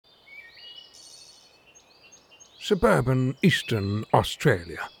suburban eastern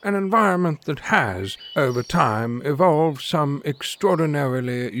Australia, an environment that has, over time, evolved some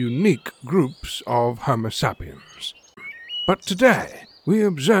extraordinarily unique groups of Homo sapiens. But today, we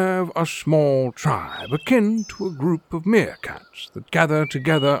observe a small tribe akin to a group of meerkats that gather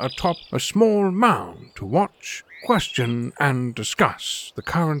together atop a small mound to watch, question, and discuss the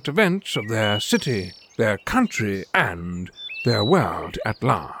current events of their city, their country, and their world at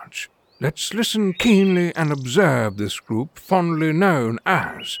large. Let's listen keenly and observe this group fondly known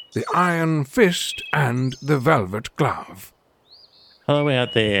as the Iron Fist and the Velvet Glove. Hello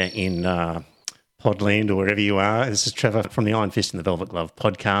out there in Podland or wherever you are. This is Trevor from the Iron Fist and the Velvet Glove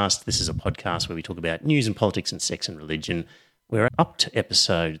podcast. This is a podcast where we talk about news and politics and sex and religion. We're up to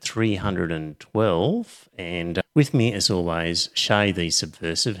episode 312, and with me, as always, Shay the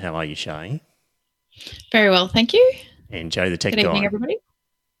Subversive. How are you, Shay? Very well, thank you. And Joe the Tech Guy. Good evening, everybody.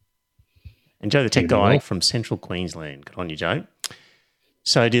 And Joe the Tech Guy from Central Queensland. Good on you, Joe.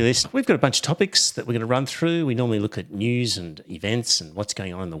 So, dear listeners, we've got a bunch of topics that we're going to run through. We normally look at news and events and what's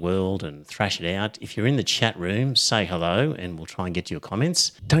going on in the world and thrash it out. If you're in the chat room, say hello and we'll try and get to your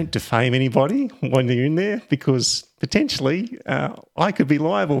comments. Don't defame anybody when you're in there because potentially I could be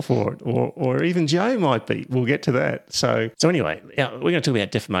liable for it or even Joe might be. We'll get to that. So anyway, we're going to talk about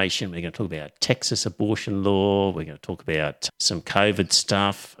defamation. We're going to talk about Texas abortion law. We're going to talk about some COVID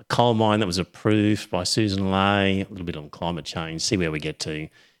stuff, a coal mine that was approved by Susan Ley, a little bit on climate change, see where we get to.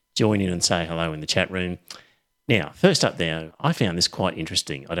 Join in and say hello in the chat room. Now, first up there, I found this quite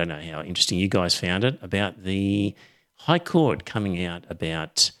interesting. I don't know how interesting you guys found it, about the High Court coming out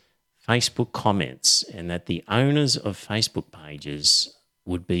about Facebook comments and that the owners of Facebook pages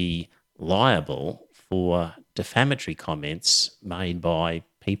would be liable for defamatory comments made by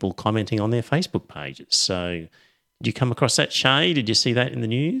people commenting on their Facebook pages. So did you come across that, Shay? Did you see that in the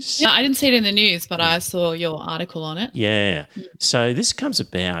news? Yeah, I didn't see it in the news, but I saw your article on it. Yeah. So this comes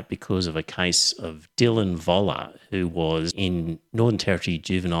about because of a case of Dylan Voller, who was in Northern Territory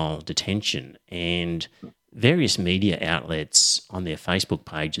juvenile detention, and various media outlets on their Facebook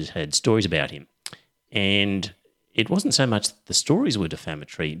pages had stories about him. And it wasn't so much the stories were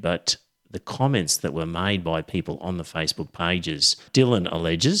defamatory, but the comments that were made by people on the Facebook pages, Dylan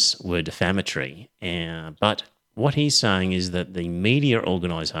alleges, were defamatory. But what he's saying is that the media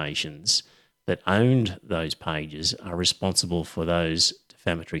organisations that owned those pages are responsible for those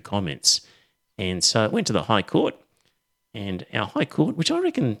defamatory comments. And so it went to the High Court, and our High Court, which I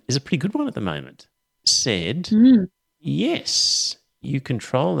reckon is a pretty good one at the moment, said, yes, you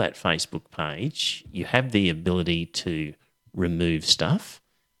control that Facebook page. You have the ability to remove stuff.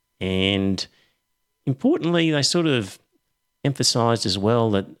 And importantly, they sort of emphasised as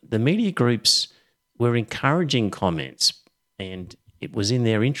well that the media groups were encouraging comments, and it was in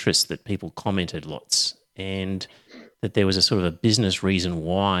their interest that people commented lots, and that there was a sort of a business reason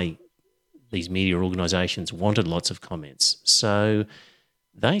why these media organisations wanted lots of comments. So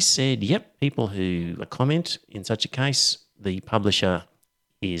they said, yep, people who comment in such a case, the publisher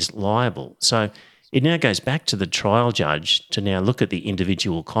is liable. So it now goes back to the trial judge to now look at the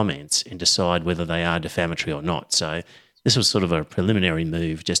individual comments and decide whether they are defamatory or not. So this was sort of a preliminary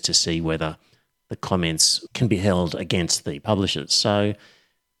move just to see whether the comments can be held against the publishers. So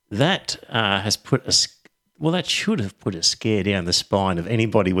that has put that should have put a scare down the spine of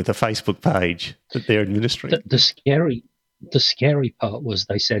anybody with a Facebook page that they're administering. The scary part was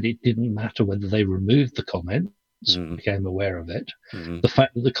they said it didn't matter whether they removed the comments, became aware of it. The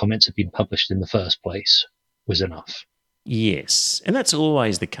fact that the comments had been published in the first place was enough. Yes, and that's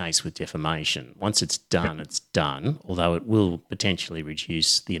always the case with defamation. Once it's done, although it will potentially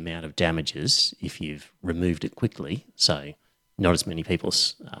reduce the amount of damages if you've removed it quickly, so not as many people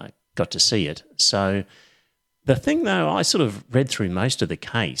got to see it. So the thing, though, I sort of read through most of the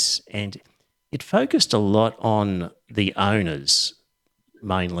case, and it focused a lot on the owners,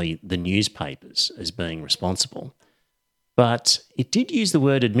 mainly the newspapers, as being responsible. But it did use the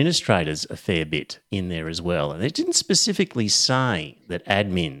word administrators a fair bit in there as well. And it didn't specifically say that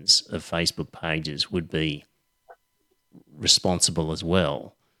admins of Facebook pages would be responsible as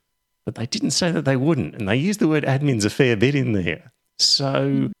well. But they didn't say that they wouldn't. And they used the word admins a fair bit in there.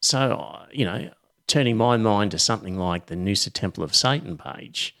 So turning my mind to something like the Noosa Temple of Satan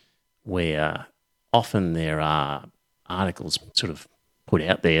page, where often there are articles sort of put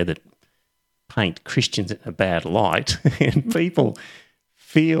out there that paint Christians in a bad light, and people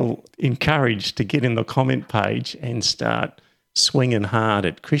feel encouraged to get in the comment page and start swinging hard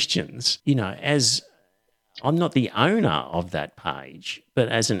at Christians. As I'm not the owner of that page, but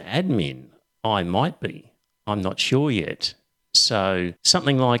as an admin, I might be. I'm not sure yet. So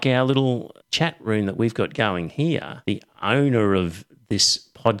something like our little chat room that we've got going here, the owner of this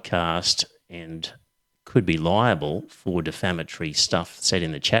podcast and could be liable for defamatory stuff said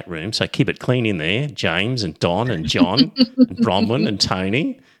in the chat room. So keep it clean in there, James and Don and John and Bronwyn and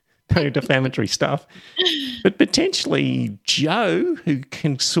Tony. No defamatory stuff. But potentially Joe, who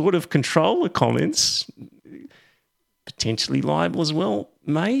can sort of control the comments, potentially liable as well.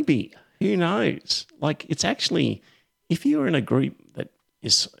 Maybe. Who knows? Like, it's actually, if you're in a group that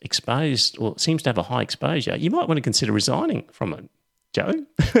is exposed or seems to have a high exposure, you might want to consider resigning from it. Joe,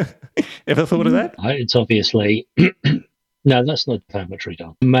 ever thought of that? It's obviously, no, that's not defamatory,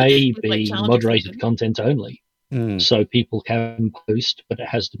 Don. Maybe moderated content only. So people can post, but it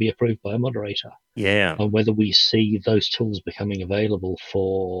has to be approved by a moderator. Yeah. And whether we see those tools becoming available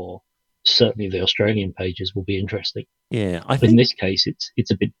for certainly the Australian pages will be interesting. Yeah. In this case,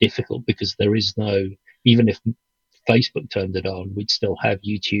 it's a bit difficult because there is no, even if Facebook turned it on, we'd still have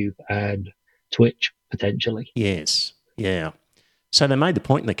YouTube and Twitch potentially. Yes. Yeah. So they made the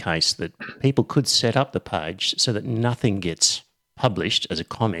point in the case that people could set up the page so that nothing gets published as a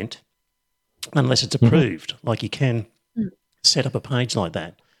comment unless it's approved. Like you can set up a page like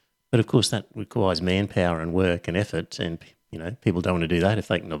that. But of course that requires manpower and work and effort, and people don't want to do that if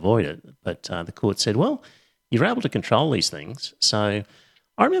they can avoid it. But the court said, well, you're able to control these things. So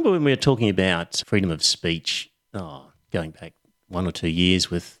I remember when we were talking about freedom of speech, going back 1 or 2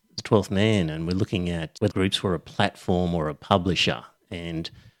 years with the 12th Man, and we're looking at whether groups were a platform or a publisher, and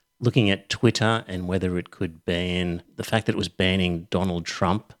looking at Twitter and whether it could ban, the fact that it was banning Donald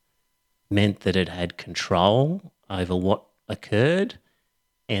Trump meant that it had control over what occurred,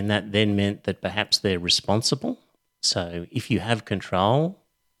 and that then meant that perhaps they're responsible. So if you have control,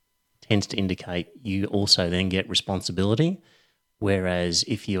 it tends to indicate you also then get responsibility. Whereas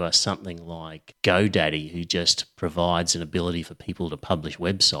if you are something like GoDaddy, who just provides an ability for people to publish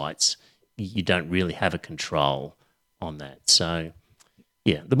websites, you don't really have a control on that. So,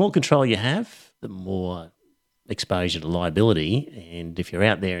 yeah, the more control you have, the more exposure to liability. And if you're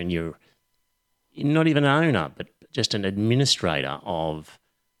out there and you're not even an owner, but just an administrator of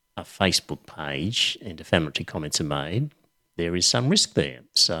a Facebook page and defamatory comments are made, there is some risk there.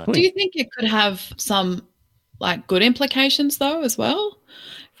 So, do you think it could have some good implications though as well?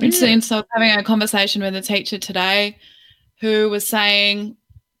 For instance, I was having a conversation with a teacher today who was saying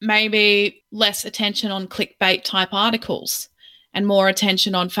maybe less attention on clickbait type articles and more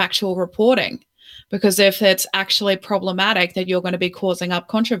attention on factual reporting. Because if it's actually problematic that you're going to be causing up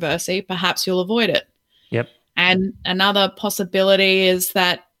controversy, perhaps you'll avoid it. Yep. And another possibility is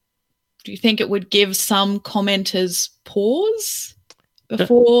that, do you think it would give some commenters pause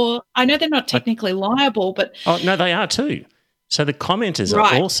before? I know they're not technically liable, but... Oh, no, they are too. So the commenters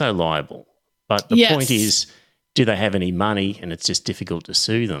are also liable. But the point is, do they have any money? And it's just difficult to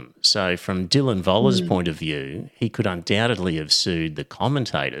sue them. So from Dylan Voller's point of view, he could undoubtedly have sued the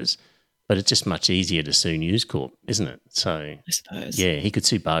commentators, but it's just much easier to sue News Corp, isn't it? So I suppose. Yeah, he could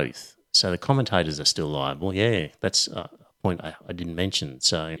sue both. So the commentators are still liable. Yeah, that's a point I didn't mention.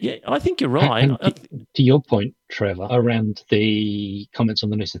 So, yeah, I think you're right. And to your point, Trevor, around the comments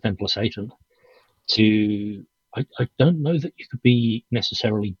on the Nisa Templar Satan, I don't know that you could be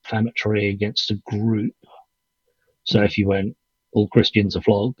necessarily defamatory against a group. So if you went, all Christians are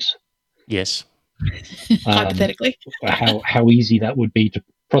flogs. Yes. Hypothetically. how easy that would be to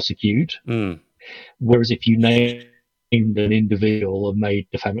prosecute. Whereas if you named an individual and made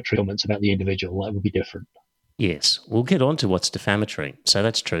defamatory comments about the individual, that would be different. Yes, we'll get on to what's defamatory. So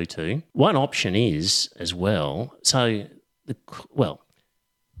that's true too. One option is as well, the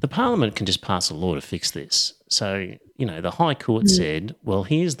Parliament can just pass a law to fix this. So, the High Court said, well,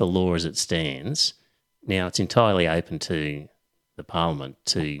 here's the law as it stands. Now, it's entirely open to the Parliament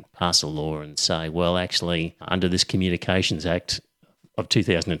to pass a law and say, well, actually, under this Communications Act of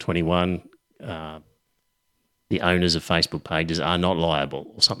 2021, the owners of Facebook pages are not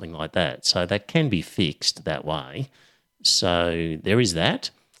liable or something like that. So that can be fixed that way. So there is that.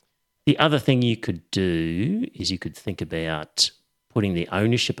 The other thing you could do is you could think about putting the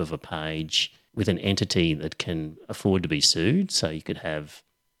ownership of a page with an entity that can afford to be sued. So you could have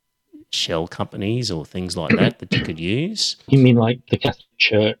shell companies or things like that you could use. You mean like the Catholic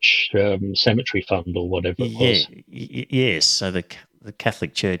Church Cemetery Fund or whatever it was? Yes. So the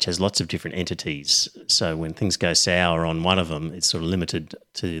Catholic Church has lots of different entities. So when things go sour on one of them, it's sort of limited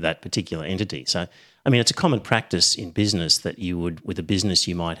to that particular entity. So, it's a common practice in business that with a business,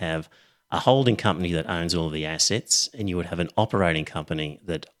 you might have a holding company that owns all of the assets, and you would have an operating company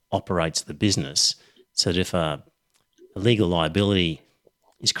that operates the business. So that if a legal liability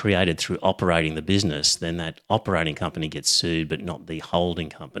is created through operating the business, then that operating company gets sued, but not the holding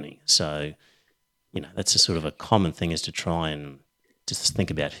company. So, that's a sort of a common thing, is to try and just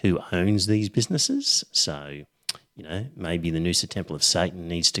think about who owns these businesses. So, maybe the Noosa Temple of Satan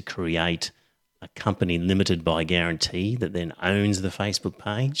needs to create a company limited by guarantee that then owns the Facebook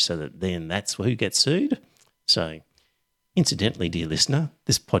page, so that then that's who gets sued. So, incidentally, dear listener,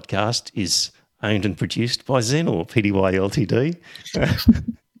 this podcast is owned and produced by Zenor Pty Ltd.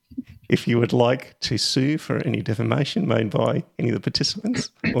 If you would like to sue for any defamation made by any of the participants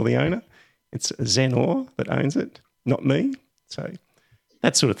or the owner, it's Zenor that owns it, not me. So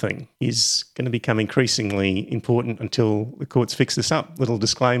that sort of thing is going to become increasingly important until the courts fix this up. Little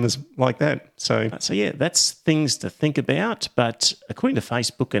disclaimers like that. So yeah, that's things to think about. But according to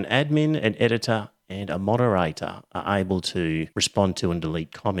Facebook, an admin, an editor, and a moderator are able to respond to and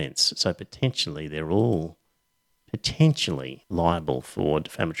delete comments. So potentially they're all potentially liable for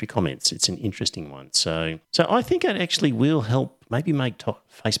defamatory comments. It's an interesting one. So I think it actually will help maybe make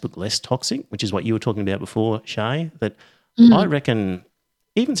Facebook less toxic, which is what you were talking about before, Shay, that I reckon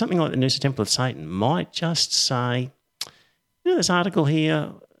even something like the Noosa Temple of Satan might just say, this article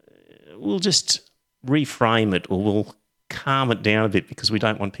here, we'll just reframe it, or we'll calm it down a bit because we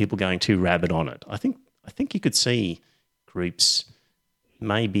don't want people going too rabid on it. I think you could see groups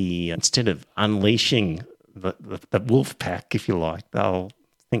maybe, instead of unleashing the wolf pack, if you like, they'll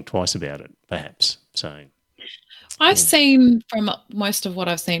think twice about it, perhaps. So I've seen, from most of what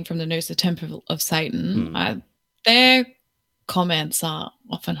I've seen from the Noosa Temple of Satan, their comments are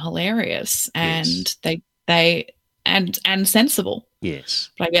often hilarious and they sensible. Yes.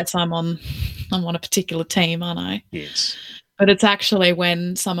 But I guess I'm on a particular team, aren't I? Yes. But it's actually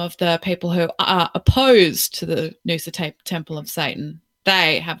when some of the people who are opposed to the Noosa Temple of Satan,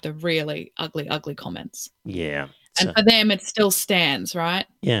 they have the really ugly, ugly comments. Yeah. And for them, it still stands, right?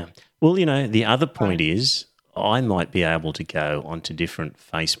 Yeah. Well, the other point is I might be able to go onto different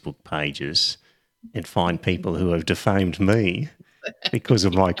Facebook pages and find people who have defamed me because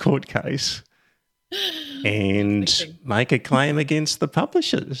of my court case and make a claim against the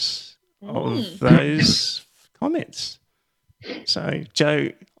publishers of those comments. So, Joe,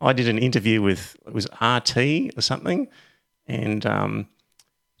 I did an interview with, it was RT or something, and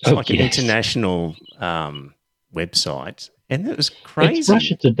it's like an international website, and it was crazy. It's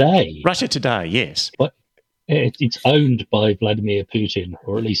Russia Today. Russia Today, yes. But it's owned by Vladimir Putin,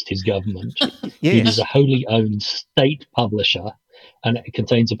 or at least his government. Yes. It is a wholly owned state publisher, and it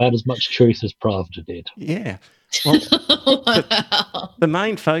contains about as much truth as Pravda did. Yeah. Well, the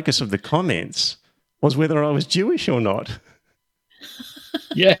main focus of the comments was whether I was Jewish or not.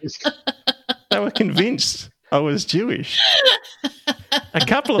 Yes. They were convinced I was Jewish. A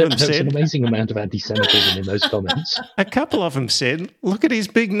couple of them There's said... an amazing amount of anti-Semitism in those comments. A couple of them said, look at his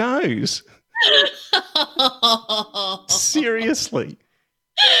big nose. Seriously.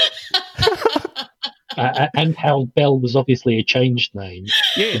 And how Bell was obviously a changed name.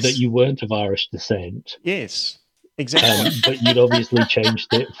 Yes. That you weren't of Irish descent. Yes, exactly. But you'd obviously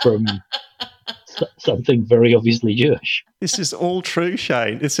changed it from something very obviously Jewish. This is all true,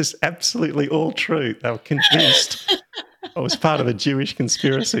 Shane. This is absolutely all true. They were convinced I was part of a Jewish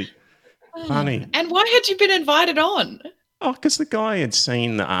conspiracy. Funny. And why had you been invited on? Oh, because the guy had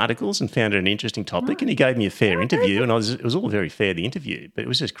seen the articles and found it an interesting topic, and he gave me a fair interview, and it was all very fair, the interview, but it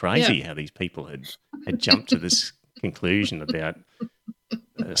was just crazy how these people had jumped to this conclusion about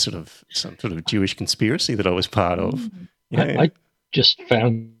some sort of Jewish conspiracy that I was part of. I just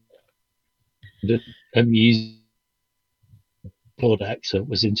found that a music accent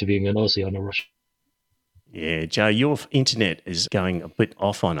was interviewing an Aussie on a Russian. Yeah, Joe, your internet is going a bit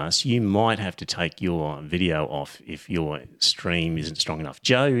off on us. You might have to take your video off if your stream isn't strong enough.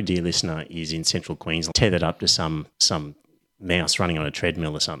 Joe, dear listener, is in central Queensland, tethered up to some mouse running on a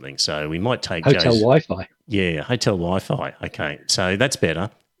treadmill or something. So we might take Hotel Joe's... Wi-Fi. Yeah, hotel Wi-Fi. Okay, so that's better.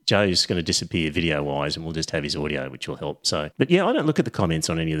 Joe's going to disappear video-wise, and we'll just have his audio, which will help. So, but yeah, I don't look at the comments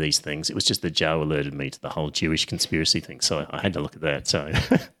on any of these things. It was just that Joe alerted me to the whole Jewish conspiracy thing, so I had to look at that. So,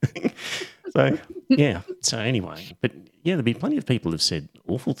 yeah. So anyway, but yeah, there'll be plenty of people who've said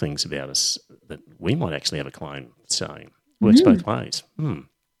awful things about us that we might actually have a claim. So it works both ways.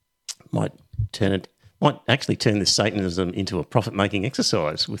 Might actually turn this Satanism into a profit-making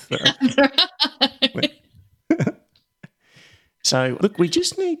exercise with. So, look, we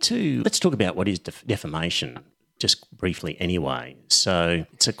just need to, let's talk about what is defamation, just briefly anyway. So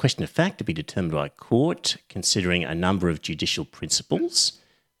it's a question of fact to be determined by a court, considering a number of judicial principles,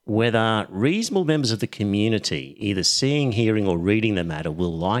 whether reasonable members of the community, either seeing, hearing or reading the matter,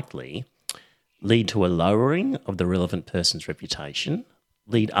 will likely lead to a lowering of the relevant person's reputation,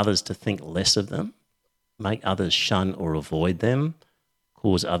 lead others to think less of them, make others shun or avoid them,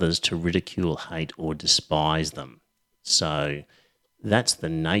 cause others to ridicule, hate, or despise them. So that's the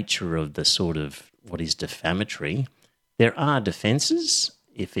nature of the sort of what is defamatory. There are defences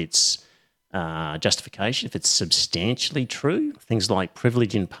if it's justification, if it's substantially true, things like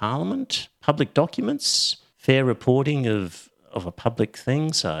privilege in Parliament, public documents, fair reporting of a public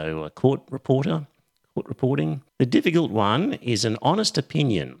thing, so a court reporting. The difficult one is an honest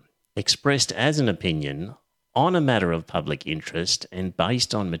opinion expressed as an opinion on a matter of public interest and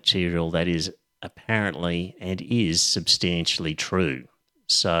based on material that is apparently and is substantially true.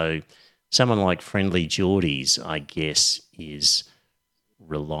 So someone like Friendly Geordies, I guess, is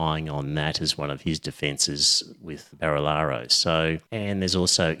relying on that as one of his defences with Barilaro. So, and there's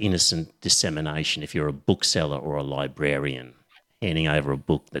also innocent dissemination if you're a bookseller or a librarian handing over a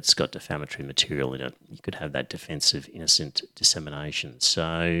book that's got defamatory material in it. You could have that defence of innocent dissemination.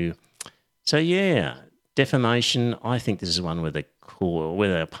 So yeah, defamation, I think this is one where the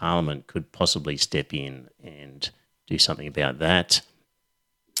Parliament could possibly step in and do something about that.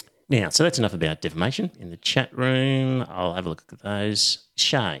 Now, so that's enough about defamation. In the chat room, I'll have a look at those.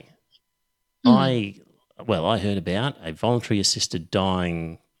 Shay, I heard about a voluntary assisted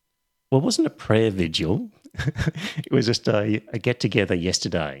dying. Well, it wasn't a prayer vigil. It was just a get-together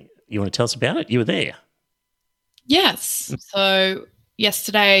yesterday. You want to tell us about it? You were there. Yes. So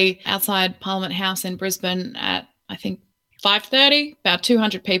yesterday outside Parliament House in Brisbane at, I think, 5:30, about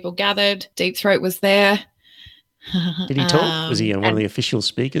 200 people gathered. Deep Throat was there. Did he talk? Was he one of the official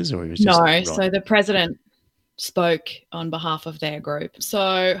speakers, or he was just no? So the president spoke on behalf of their group.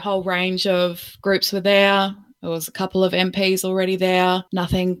 So a whole range of groups were there. There was a couple of MPs already there.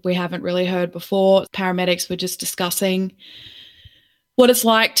 Nothing we haven't really heard before. Paramedics were just discussing what it's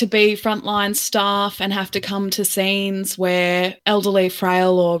like to be frontline staff and have to come to scenes where elderly,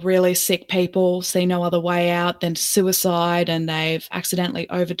 frail or really sick people see no other way out than suicide and they've accidentally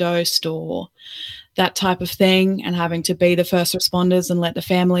overdosed or that type of thing, and having to be the first responders and let the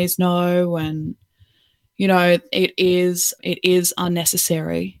families know. And, you know, it is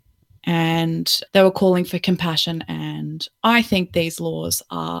unnecessary. And they were calling for compassion. And I think these laws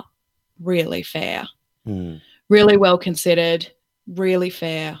are really fair, really well considered, really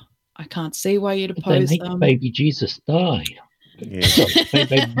fair. I can't see why you'd oppose them. They make baby Jesus die. Yeah. Make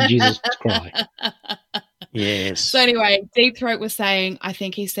baby Jesus cry. Yes. So anyway, Deep Throat was saying, I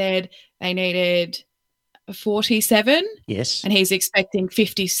think he said they needed 47. Yes. And he's expecting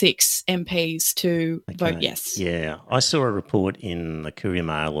 56 MPs to vote yes. Yeah. I saw a report in the Courier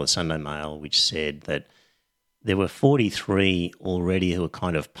Mail or Sunday Mail which said that there were 43 already who were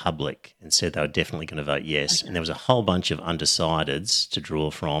kind of public and said they were definitely going to vote yes. Okay. And there was a whole bunch of undecideds to draw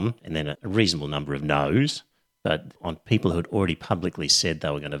from, and then a reasonable number of no's. But on people who had already publicly said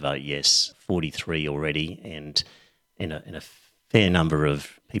they were going to vote yes, 43 already, and in a fair number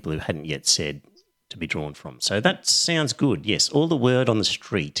of people who hadn't yet said to be drawn from. So that sounds good. Yes, all the word on the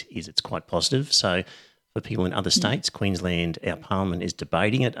street is it's quite positive. So for people in other states, Queensland, our Parliament is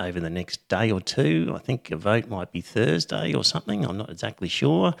debating it over the next day or two. I think a vote might be Thursday or something. I'm not exactly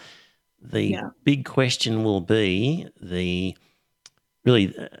sure. The big question will be the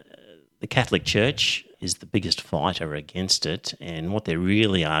Catholic Church is the biggest fighter against it, and what they're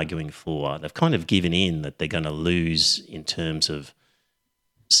really arguing for, they've kind of given in that they're going to lose in terms of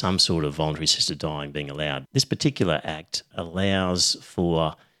some sort of voluntary assisted dying being allowed. This particular act allows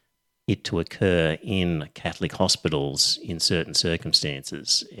for it to occur in Catholic hospitals in certain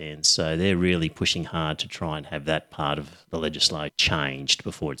circumstances, and so they're really pushing hard to try and have that part of the legislation changed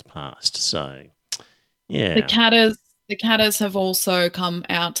before it's passed. So, yeah. The Catters have also come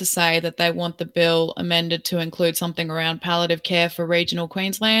out to say that they want the bill amended to include something around palliative care for regional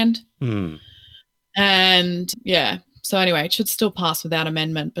Queensland. And, yeah, so anyway, it should still pass without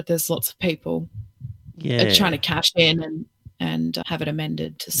amendment, but there's lots of people trying to cash in and have it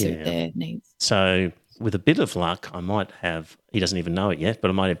amended to suit their needs. So with a bit of luck, I might have, he doesn't even know it yet, but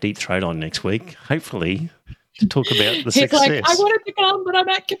I might have Deep Throat on next week, hopefully, to talk about the success. He's like, I wanted to come, but I'm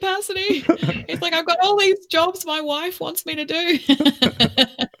at capacity. He's like, I've got all these jobs my wife wants me to do.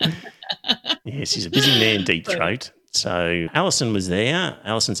 Yes, he's a busy man, Deep Throat. So Alison was there.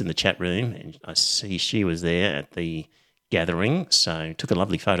 Alison's in the chat room, and I see she was there at the gathering. So took a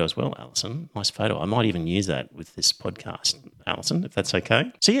lovely photo as well, Alison. Nice photo. I might even use that with this podcast, Alison, if that's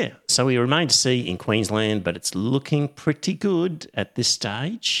okay. So, yeah, so we remain to see in Queensland, but it's looking pretty good at this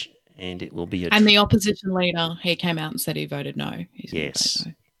stage. And it will be and the opposition leader, he came out and said he voted no. Yes,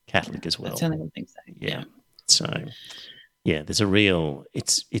 no. Catholic as well. That's the only thing to say. Yeah. So, yeah, there's a real.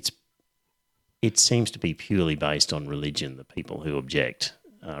 It seems to be purely based on religion. The people who object,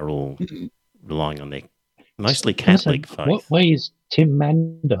 are all relying on their mostly Catholic faith. What way is Tim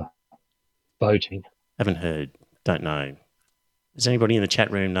Mander voting? Haven't heard. Don't know. Does anybody in the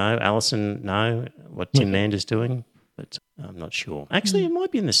chat room know? Alison know what Tim Mander's doing? But I'm not sure. Actually, it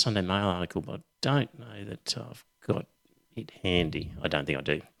might be in the Sunday Mail article, but I don't know that I've got it handy. I don't think I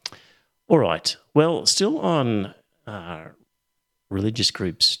do. All right. Well, still on religious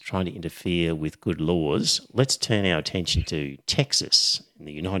groups trying to interfere with good laws, let's turn our attention to Texas in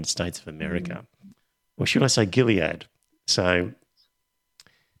the United States of America. Or should I say Gilead? So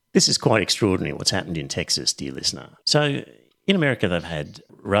this is quite extraordinary what's happened in Texas, dear listener. So in America, they've had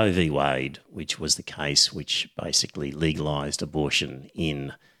Roe v. Wade, which was the case which basically legalised abortion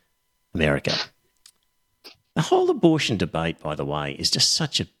in America. The whole abortion debate, by the way, is just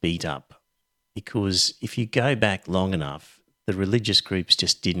such a beat up because if you go back long enough, the religious groups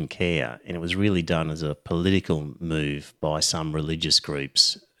just didn't care, and it was really done as a political move by some religious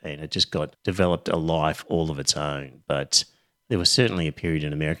groups, and it just developed a life all of its own. But there was certainly a period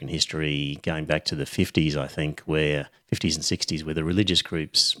in American history going back to the 50s, I think, 50s and 60s, where the religious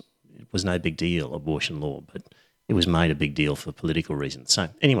groups, it was no big deal, abortion law, but it was made a big deal for political reasons. So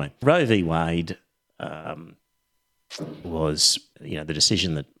anyway, Roe v. Wade was, the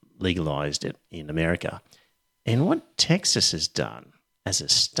decision that legalised it in America. And what Texas has done as a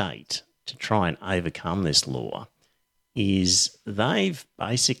state to try and overcome this law is they've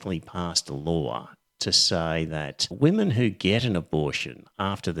basically passed a law to say that women who get an abortion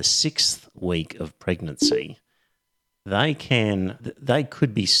after the 6th week of pregnancy, they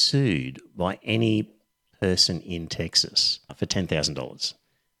could be sued by any person in Texas for $10,000.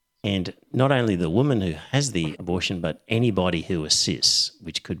 And not only the woman who has the abortion, but anybody who assists,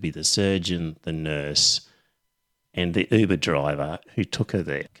 which could be the surgeon, the nurse, and the Uber driver who took her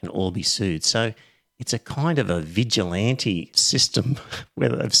there, can all be sued. So it's a kind of a vigilante system where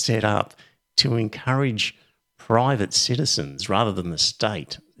they've set up to encourage private citizens rather than the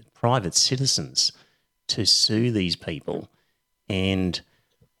state, private citizens to sue these people. And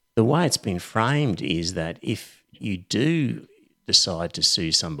the way it's been framed is that if you do decide to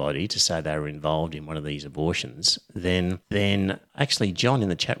sue somebody to say they were involved in one of these abortions, then actually John in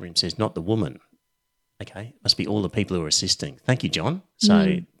the chat room says not the woman. Okay, it must be all the people who are assisting. Thank you, John.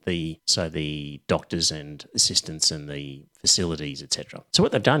 So the doctors and assistants and the facilities, etc. So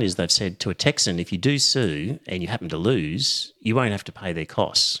what they've done is they've said to a Texan, if you do sue and you happen to lose, you won't have to pay their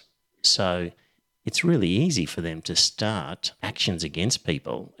costs. So it's really easy for them to start actions against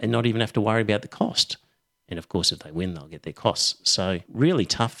people and not even have to worry about the cost. And of course, if they win, they'll get their costs. So really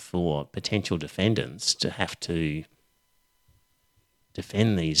tough for potential defendants to have to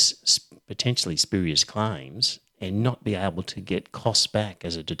defend these potentially spurious claims and not be able to get costs back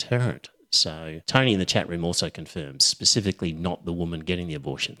as a deterrent. So Tony in the chat room also confirms, specifically not the woman getting the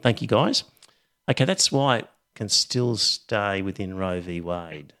abortion. Thank you, guys. Okay, that's why it can still stay within Roe v.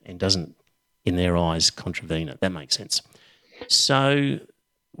 Wade and doesn't, in their eyes, contravene it. That makes sense. So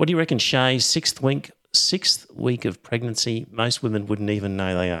what do you reckon, Shay? Sixth week of pregnancy, most women wouldn't even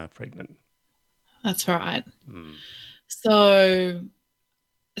know they are pregnant. That's right. So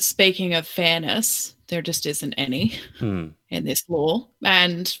speaking of fairness, there just isn't any in this law.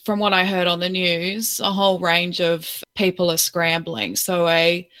 And from what I heard on the news, a whole range of people are scrambling. So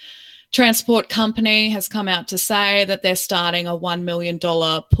a transport company has come out to say that they're starting a $1 million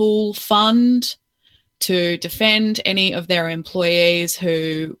pool fund to defend any of their employees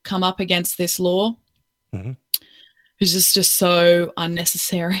who come up against this law. Which is just so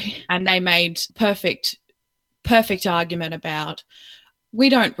unnecessary. And they made perfect argument about, we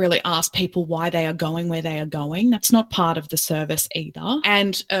don't really ask people why they are going where they are going. That's not part of the service either.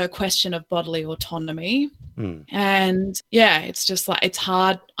 And a question of bodily autonomy. And yeah, it's just like, it's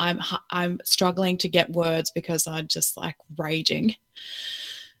hard. I'm struggling to get words because I'm just like raging.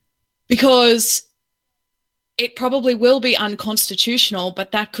 Because it probably will be unconstitutional,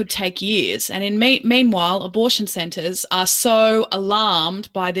 but that could take years. And meanwhile, abortion centres are so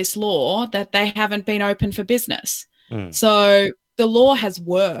alarmed by this law that they haven't been open for business. So the law has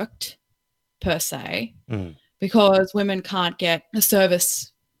worked, per se, because women can't get a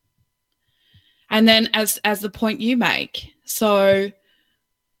service. And then as the point you make, so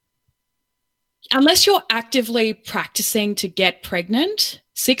unless you're actively practicing to get pregnant,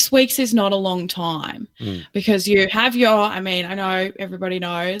 6 weeks is not a long time because you have I know everybody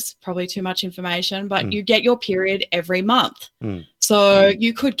knows, probably too much information, but you get your period every month. So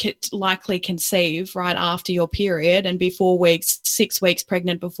you could likely conceive right after your period and be 6 weeks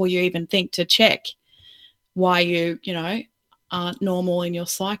pregnant before you even think to check why you aren't normal in your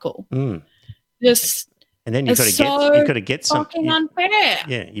cycle. Just And then you've got to get some fucking unfair.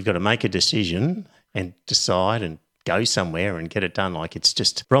 Yeah, you've got to make a decision and decide and go somewhere and get it done. Like it's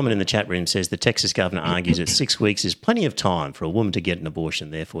just, Bronwyn in the chat room says the Texas governor argues that 6 weeks is plenty of time for a woman to get an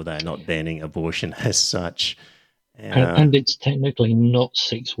abortion. Therefore, they are not banning abortion as such. And it's technically not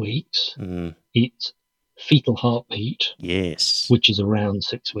 6 weeks. It's fetal heartbeat. Yes. Which is around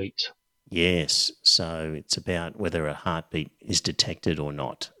 6 weeks. Yes. So it's about whether a heartbeat is detected or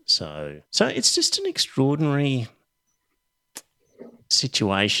not. So it's just an extraordinary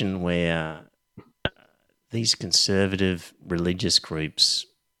situation where these conservative religious groups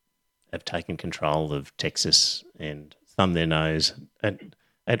have taken control of Texas and thumb their nose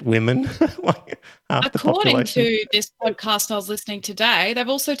at women. Like according to this podcast I was listening today, they've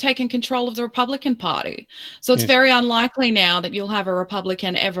also taken control of the Republican Party. So it's very unlikely now that you'll have a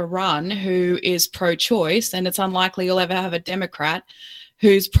Republican ever run who is pro-choice, and it's unlikely you'll ever have a Democrat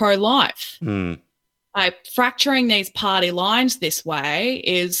who's pro-life. Fracturing these party lines this way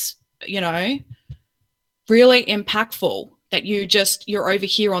is, really impactful, that you're over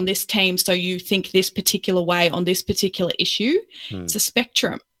here on this team, so you think this particular way on this particular issue. It's a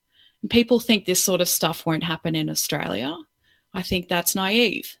spectrum. And people think this sort of stuff won't happen in Australia. I think that's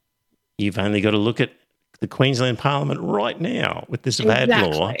naive. You've only got to look at the Queensland Parliament right now with this VAD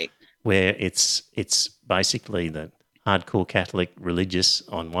law, where it's basically the hardcore Catholic religious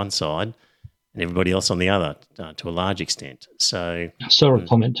on one side and everybody else on the other, to a large extent. So I saw a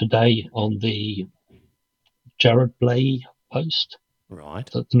comment today on the Jared Blay post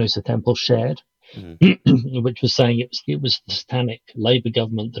that the Noosa Temple shared, which was saying it was the satanic Labour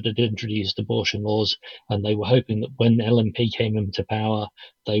government that had introduced abortion laws, and they were hoping that when the LNP came into power,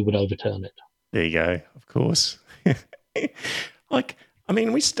 they would overturn it. There you go, of course. I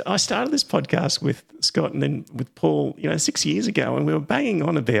started this podcast with Scott and then with Paul, 6 years ago, and we were banging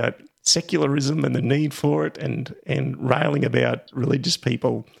on about secularism and the need for it, and railing about religious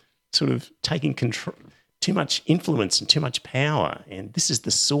people sort of taking control, too much influence and too much power. And this is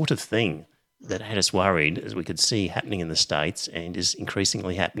the sort of thing that had us worried, as we could see happening in the States and is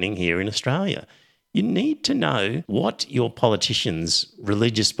increasingly happening here in Australia. You need to know what your politicians'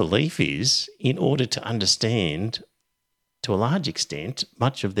 religious belief is in order to understand, to a large extent,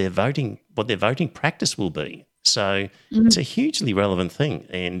 much of what their voting practice will be. So it's a hugely relevant thing.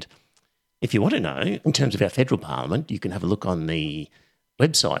 And if you want to know, in terms of our federal parliament, you can have a look on the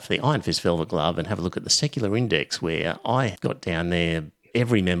website for the Iron Fist Velvet Glove and have a look at the Secular Index, where I got down there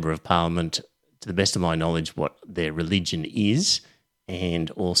every member of parliament, to the best of my knowledge, what their religion is, and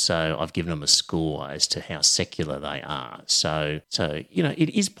also I've given them a score as to how secular they are. So it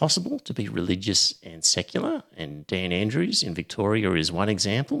is possible to be religious and secular, and Dan Andrews in Victoria is one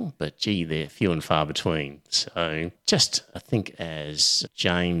example, but gee, they're few and far between. So just, I think, as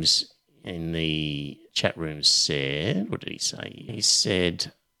James in the chat room said, what did he say? He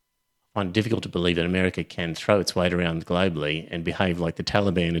said, I find it difficult to believe that America can throw its weight around globally and behave like the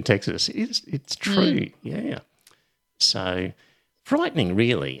Taliban in Texas. It's true, yeah. So frightening,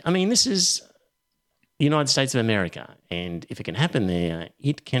 really. I mean, this is the United States of America, and if it can happen there,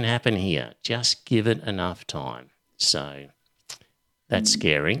 it can happen here. Just give it enough time. So that's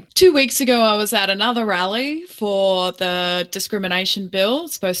scary. 2 weeks ago, I was at another rally for the discrimination bill.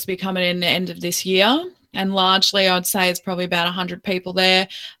 It's supposed to be coming in the end of this year. And largely, I'd say it's probably about 100 people there.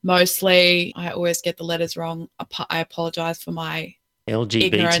 Mostly, I always get the letters wrong. I apologise for my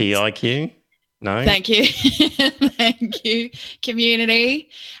LGBTIQ? No? Thank you. Thank you, community.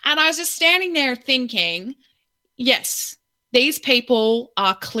 And I was just standing there thinking, yes, these people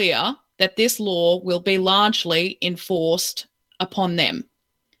are clear that this law will be largely enforced upon them.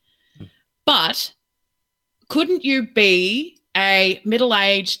 But couldn't you be a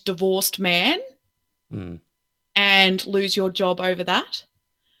middle-aged divorced man and lose your job over that?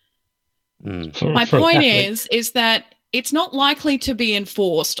 My point is that it's not likely to be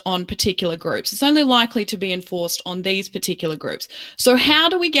enforced on particular groups. It's only likely to be enforced on these particular groups. So how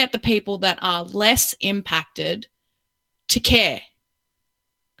do we get the people that are less impacted to care?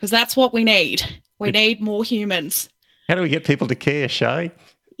 Because that's what we need. We need more humans. How do we get people to care, Shay?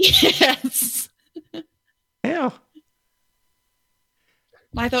 Yes. How?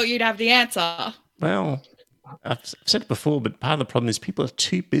 I thought you'd have the answer. Well, I've said it before, but part of the problem is people are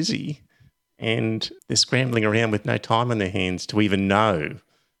too busy and they're scrambling around with no time on their hands to even know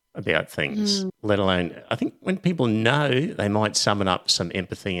about things, let alone, I think when people know, they might summon up some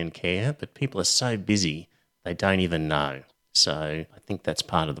empathy and care, but people are so busy, they don't even know. So I think that's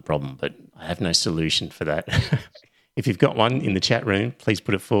part of the problem, but I have no solution for that. If you've got one in the chat room, please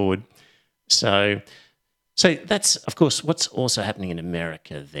put it forward. So So that's, of course, what's also happening in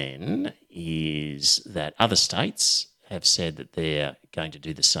America then is that other states have said that they're going to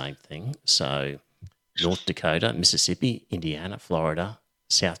do the same thing. So North Dakota, Mississippi, Indiana, Florida,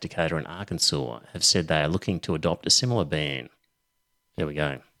 South Dakota and Arkansas have said they are looking to adopt a similar ban. There we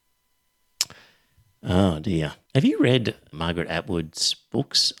go. Oh, dear. Have you read Margaret Atwood's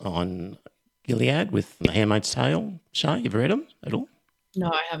books on Gilead with The Handmaid's Tale? Shay, you've read them at all? No,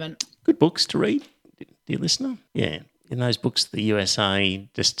 I haven't. Good books to read, dear listener. Yeah. In those books, the USA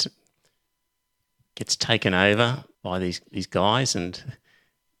just gets taken over by these guys, and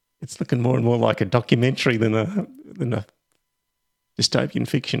it's looking more and more like a documentary than a dystopian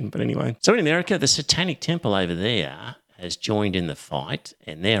fiction. But anyway. So in America, the Satanic Temple over there has joined in the fight,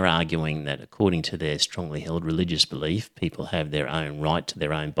 and they're arguing that according to their strongly held religious belief, people have their own right to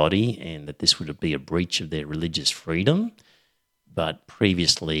their own body and that this would be a breach of their religious freedom. But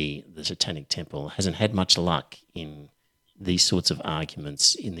previously, the Satanic Temple hasn't had much luck in these sorts of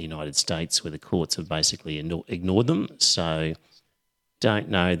arguments in the United States, where the courts have basically ignored them. So don't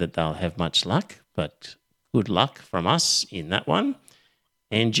know that they'll have much luck, but good luck from us in that one.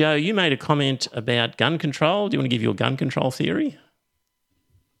 And Joe, you made a comment about gun control. Do you want to give your gun control theory?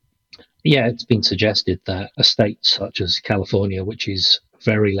 Yeah, it's been suggested that a state such as California, which is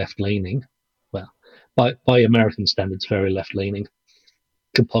very left-leaning, well, by American standards, very left-leaning,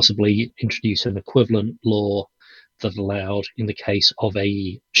 could possibly introduce an equivalent law that allowed, in the case of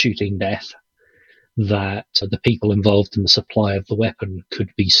a shooting death, that the people involved in the supply of the weapon could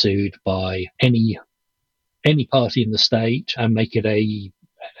be sued by any party in the state and make it a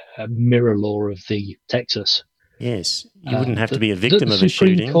mirror law of the Texas. Yes, you wouldn't have to be a victim of a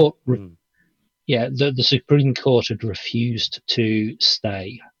shooting. The Supreme Court had refused to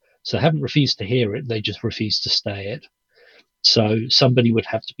stay. So they haven't refused to hear it, they just refused to stay it. So somebody would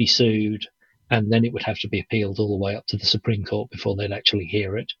have to be sued, and then it would have to be appealed all the way up to the Supreme Court before they'd actually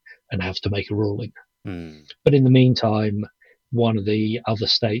hear it and have to make a ruling. But in the meantime, one of the other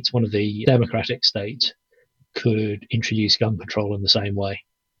states, one of the Democratic states, could introduce gun control in the same way.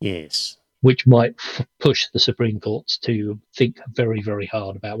 Yes. Which might push the Supreme Courts to think very, very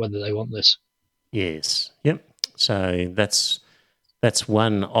hard about whether they want this. Yes. Yep. So that's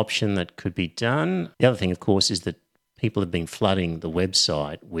one option that could be done. The other thing, of course, is that people have been flooding the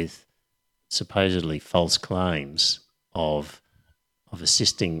website with supposedly false claims of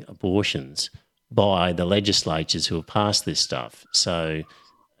assisting abortions by the legislatures who have passed this stuff. So,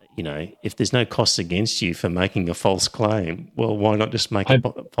 you know, if there's no costs against you for making a false claim, well, why not just make a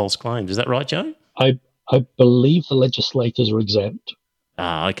false claim? Is that right, Joe? I believe the legislators are exempt.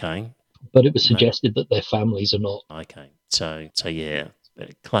 Ah, okay. But it was suggested that their families are not. Okay. So yeah,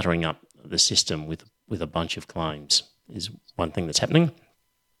 cluttering up the system with a bunch of claims is one thing that's happening.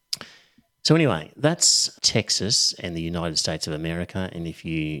 So anyway, that's Texas and the United States of America, and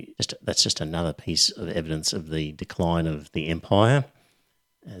that's just another piece of evidence of the decline of the empire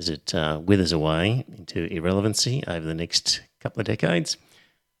as it withers away into irrelevancy over the next couple of decades.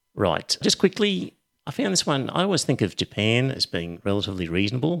 Right, just quickly, I found this one. I always think of Japan as being relatively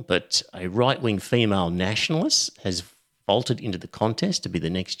reasonable, but a right-wing female nationalist has vaulted into the contest to be the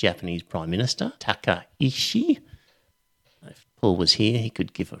next Japanese Prime Minister, Takaishi. If Paul was here, he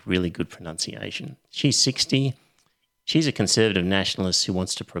could give a really good pronunciation. She's 60. She's a conservative nationalist who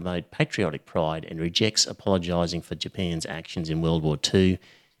wants to promote patriotic pride and rejects apologising for Japan's actions in World War II.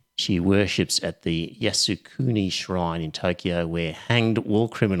 She worships at the Yasukuni Shrine in Tokyo, where hanged war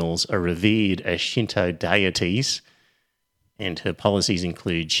criminals are revered as Shinto deities. And her policies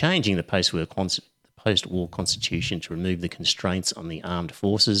include changing the post-war constitution to remove the constraints on the armed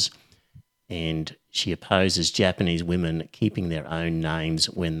forces. And she opposes Japanese women keeping their own names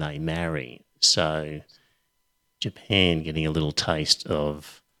when they marry. So Japan getting a little taste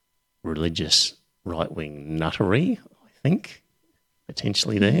of religious right-wing nuttery, I think,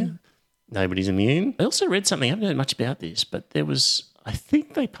 potentially there. Nobody's immune. I also read something, I haven't heard much about this, but I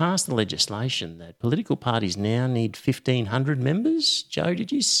think they passed the legislation that political parties now need 1,500 members. Joe,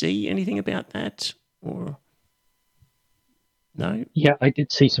 did you see anything about that? Or no? Yeah, I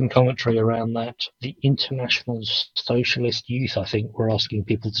did see some commentary around that. The International Socialist Youth, I think, were asking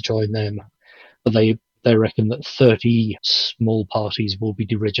people to join them, but they reckon that 30 small parties will be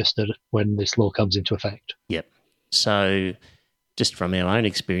deregistered when this law comes into effect. Yep. So just from our own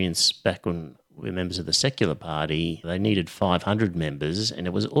experience back when we were members of the Secular Party, they needed 500 members, and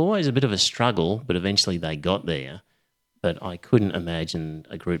it was always a bit of a struggle, but eventually they got there. But I couldn't imagine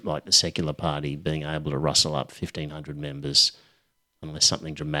a group like the Secular Party being able to rustle up 1,500 members unless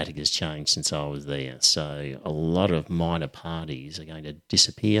something dramatic has changed since I was there. So a lot of minor parties are going to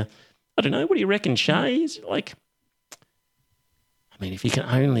disappear. I don't know. What do you reckon, Shay? Like, I mean, if you can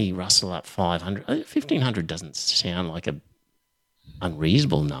only rustle up 500, 1,500 doesn't sound like a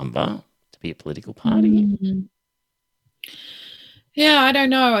unreasonable number to be a political party. Mm. Yeah, I don't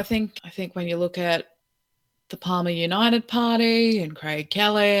know. I think when you look at the Palmer United Party and Craig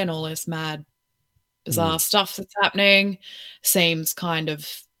Kelly and all this mad, bizarre stuff that's happening, seems kind of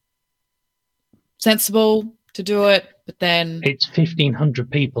sensible to do it. But then it's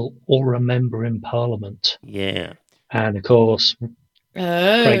 1,500 people or a member in Parliament. Yeah. And of course,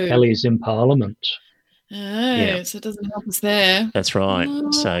 Craig Kelly is in Parliament. Oh, so it doesn't help us there. That's right.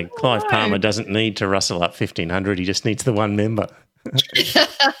 So Clive Palmer doesn't need to rustle up 1,500. He just needs the one member.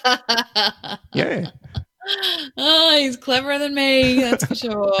 Yeah. Oh, he's cleverer than me, that's for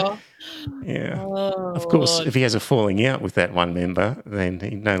sure. Yeah. Oh, of course, Lord. if he has a falling out with that one member, then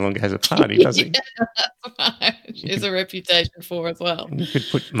he no longer has a party, does he? Yeah, that's right. She has a reputation for as well. You could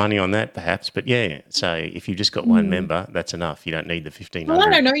put money on that, perhaps. But yeah, so if you've just got one member, that's enough. You don't need the 1,500. Well,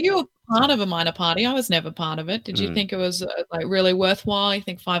 I don't know. You were part of a minor party. I was never part of it. Did you think it was like really worthwhile? You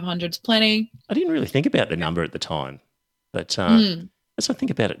think 500's plenty? I didn't really think about the number at the time, but as I think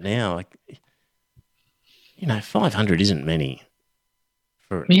about it now, like, 500 isn't many.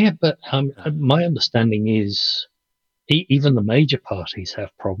 Yeah, but my understanding is even the major parties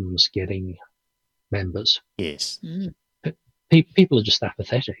have problems getting members. Yes. People are just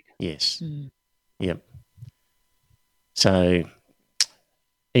apathetic. Yes. Yep. So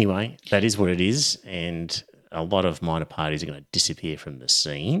anyway, that is what it is, and a lot of minor parties are going to disappear from the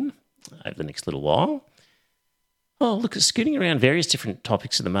scene over the next little while. Oh, look, scooting around various different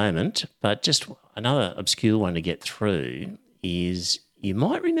topics at the moment, but just another obscure one to get through is you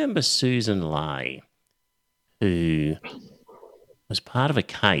might remember Susan Lay, who was part of a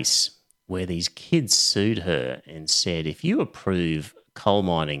case where these kids sued her and said, if you approve coal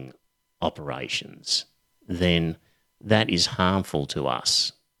mining operations, then that is harmful to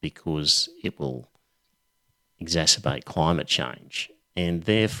us because it will exacerbate climate change. And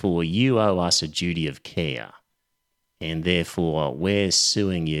therefore, you owe us a duty of care. And therefore, we're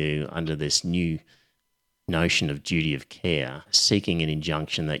suing you under this new notion of duty of care, seeking an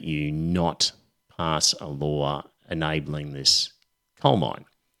injunction that you not pass a law enabling this coal mine.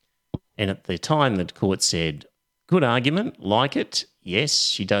 And at the time, the court said, good argument, like it. Yes,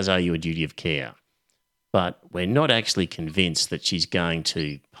 she does owe you a duty of care. But we're not actually convinced that she's going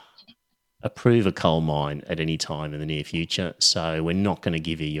to approve a coal mine at any time in the near future, so we're not going to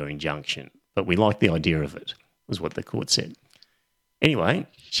give you your injunction. But we like the idea of it, was what the court said. Anyway,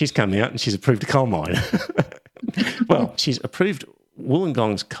 she's come out and she's approved a coal mine. Well, she's approved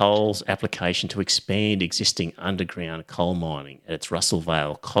Wollongong's coal's application to expand existing underground coal mining at its Russell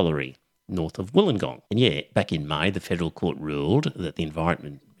Vale colliery north of Wollongong. And yeah, back in May, the federal court ruled that the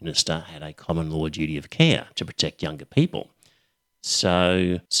Environment Minister had a common law duty of care to protect younger people.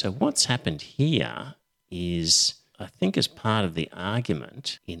 So what's happened here is, I think as part of the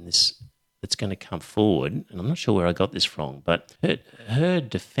argument in this that's going to come forward, and I'm not sure where I got this from, but her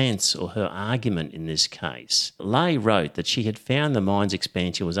defence or her argument in this case, Lay wrote that she had found the mine's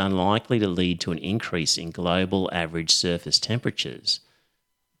expansion was unlikely to lead to an increase in global average surface temperatures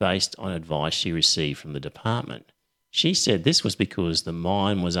based on advice she received from the department. She said this was because the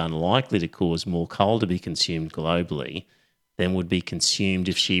mine was unlikely to cause more coal to be consumed globally than would be consumed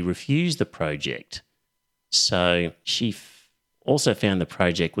if she refused the project. So she also found the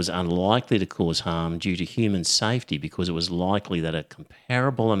project was unlikely to cause harm due to human safety because it was likely that a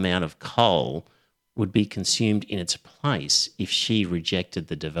comparable amount of coal would be consumed in its place if she rejected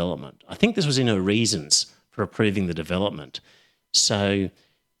the development. I think this was in her reasons for approving the development. So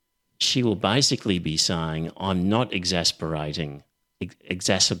she will basically be saying, I'm not exacerbating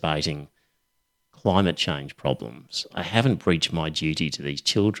climate change problems. I haven't breached my duty to these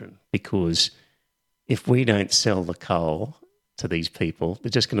children because if we don't sell the coal to these people, they're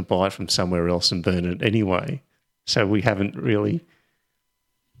just going to buy it from somewhere else and burn it anyway. So we haven't really...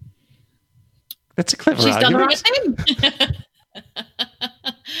 That's a clever argument. She's done the right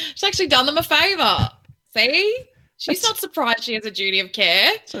thing. She's actually done them a favour. See? She's not surprised she has a duty of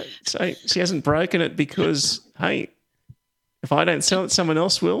care. So she hasn't broken it because, hey, if I don't sell it, someone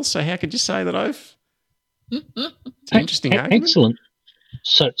else will. So how could you say that It's an interesting argument. Excellent.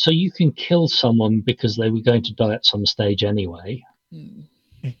 So you can kill someone because they were going to die at some stage anyway.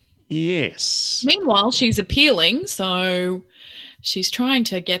 Yes. Meanwhile, she's appealing, so she's trying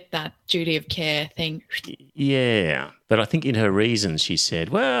to get that duty of care thing. Yeah, but I think in her reasons she said,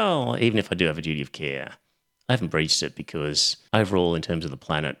 well, even if I do have a duty of care, I haven't breached it because overall in terms of the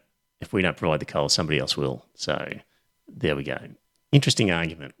planet, if we don't provide the coal, somebody else will. So there we go. Interesting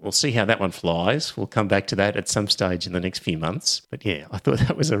argument. We'll see how that one flies. We'll come back to that at some stage in the next few months. But yeah, I thought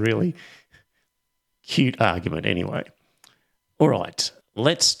that was a really cute argument anyway. All right,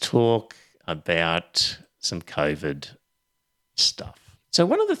 let's talk about some COVID stuff. So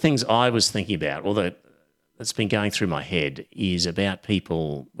one of the things I was thinking about, although that's been going through my head, is about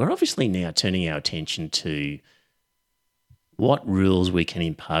people. We're obviously now turning our attention to what rules we can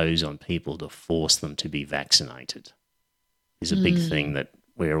impose on people to force them to be vaccinated. Is a big thing that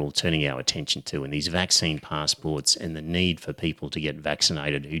we're all turning our attention to, and these vaccine passports and the need for people to get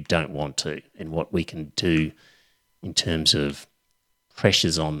vaccinated who don't want to, and what we can do in terms of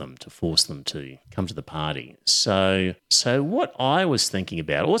pressures on them to force them to come to the party. So what I was thinking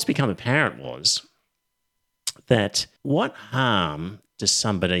about, or what's become apparent, was that what harm does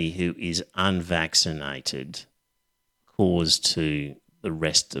somebody who is unvaccinated cause to the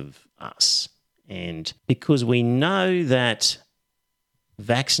rest of us? And because we know that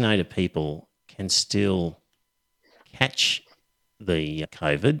vaccinated people can still catch the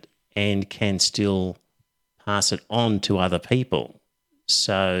COVID and can still pass it on to other people.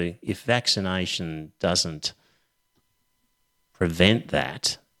 So if vaccination doesn't prevent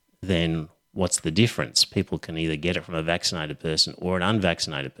that, then what's the difference? People can either get it from a vaccinated person or an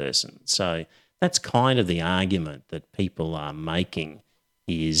unvaccinated person. So that's kind of the argument that people are making,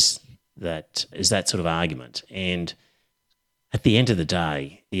 is that sort of argument. And at the end of the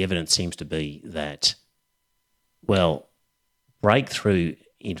day, the evidence seems to be that, well, breakthrough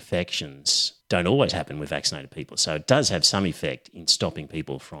infections don't always happen with vaccinated people. So it does have some effect in stopping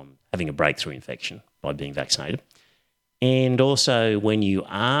people from having a breakthrough infection by being vaccinated. And also when you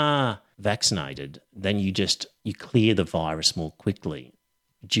are vaccinated, then you clear the virus more quickly,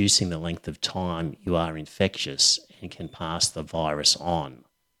 reducing the length of time you are infectious and can pass the virus on.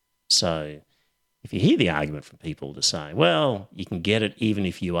 So if you hear the argument from people to say, well, you can get it even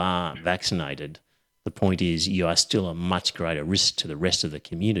if you are vaccinated, the point is you are still a much greater risk to the rest of the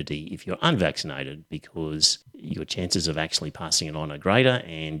community if you're unvaccinated, because your chances of actually passing it on are greater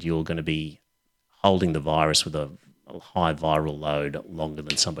and you're going to be holding the virus with a high viral load longer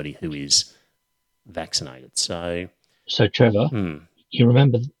than somebody who is vaccinated. So Trevor, you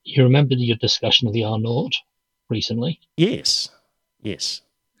remember your discussion of the R0 recently? Yes.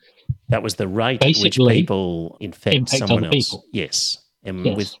 That was the rate at which people infect someone else. People. Yes. And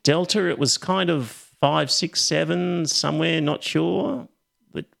yes. With Delta, it was kind of 5, 6, 7, somewhere, not sure,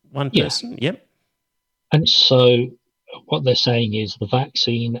 but one person. Yep. And so what they're saying is the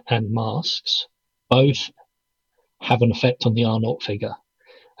vaccine and masks both have an effect on the R0 figure.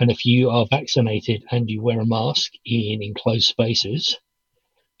 And if you are vaccinated and you wear a mask in enclosed spaces,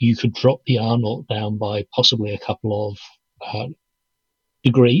 you could drop the R0 down by possibly a couple of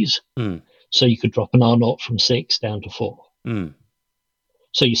degrees. So you could drop an R0 from 6 down to 4.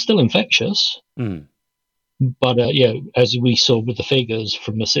 So you're still infectious, but as we saw with the figures,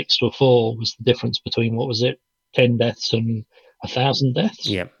 from a 6 to a 4 was the difference between, 10 deaths and 1,000 deaths?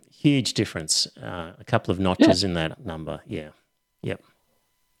 Yeah, huge difference. A couple of notches in that number. Yeah.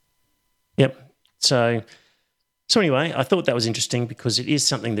 Yep. So anyway, I thought that was interesting because it is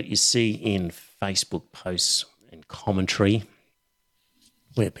something that you see in Facebook posts and commentary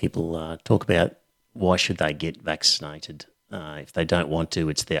where people talk about why should they get vaccinated. If they don't want to,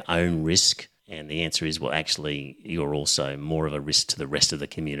 it's their own risk. And the answer is, well, actually, you're also more of a risk to the rest of the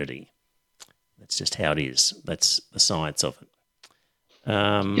community. That's just how it is. That's the science of it.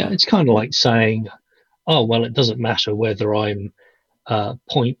 It's kind of like saying, oh, well, it doesn't matter whether I'm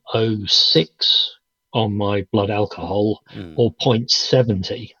 0.06 on my blood alcohol or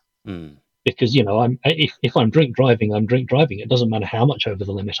 0.70. Because, if I'm drink driving, I'm drink driving. It doesn't matter how much over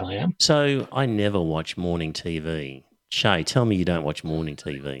the limit I am. So I never watch morning TV. Shay, tell me you don't watch morning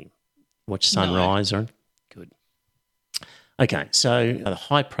TV. Watch Sunrise? No. Good. Okay, so the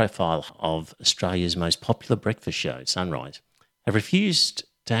high profile of Australia's most popular breakfast show, Sunrise, have refused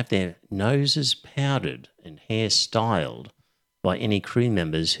to have their noses powdered and hair styled by any crew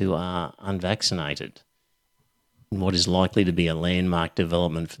members who are unvaccinated, in what is likely to be a landmark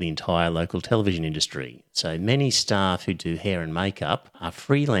development for the entire local television industry. So many staff who do hair and makeup are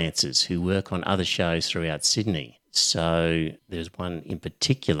freelancers who work on other shows throughout Sydney. So there's one in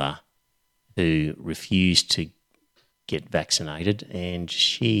particular who refused to get vaccinated, and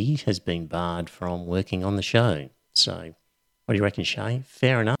she has been barred from working on the show. So what do you reckon, Shay?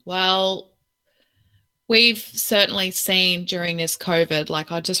 Fair enough? Well, we've certainly seen during this COVID,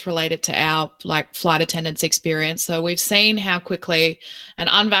 I just related to our flight attendants experience. So we've seen how quickly an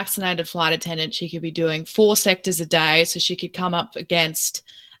unvaccinated flight attendant, she could be doing 4 sectors a day. So she could come up against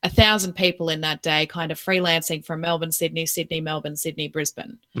 1,000 people in that day kind of freelancing from Melbourne, Sydney, Sydney, Melbourne, Sydney,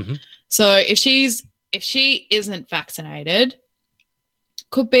 Brisbane. Mm-hmm. So if she isn't vaccinated,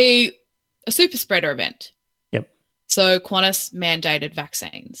 could be a super spreader event. Yep. So Qantas mandated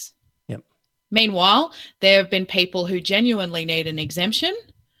vaccines. Yep. Meanwhile, there have been people who genuinely need an exemption,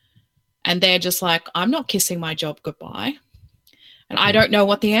 and they're just like, I'm not kissing my job goodbye. And I don't know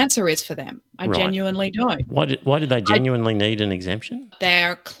what the answer is for them. I genuinely don't. Why did they genuinely need an exemption?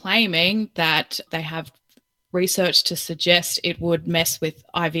 They're claiming that they have research to suggest it would mess with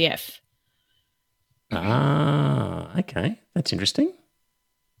IVF. Ah, okay. That's interesting.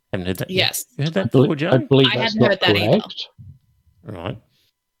 Haven't heard that. Yes. You heard that before, Joe? I believe I that's hadn't not heard that either. correct. Right.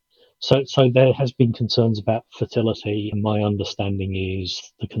 So there has been concerns about fertility, and my understanding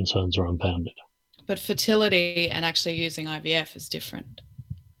is the concerns are unfounded. But fertility and actually using IVF is different.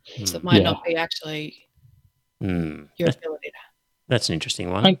 So it might not be actually your ability to. That's an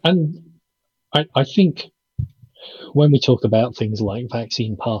interesting one. And I think when we talk about things like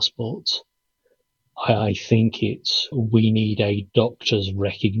vaccine passports, I think we need a doctor's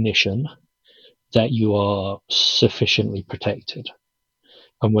recognition that you are sufficiently protected.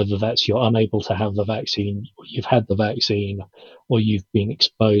 And whether that's you're unable to have the vaccine, you've had the vaccine, or you've been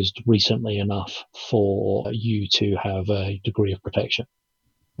exposed recently enough for you to have a degree of protection.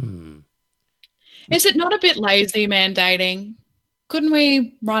 Is it not a bit lazy mandating? Couldn't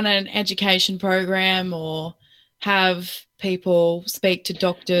we run an education program or have people speak to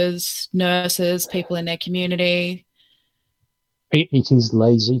doctors, nurses, people in their community? It is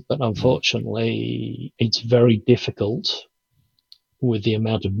lazy, but unfortunately, it's very difficult with the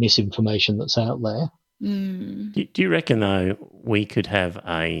amount of misinformation that's out there. Do you reckon, though, we could have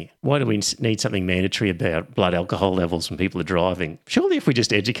why do we need something mandatory about blood alcohol levels when people are driving? Surely if we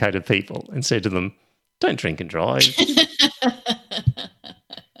just educated people and said to them, don't drink and drive.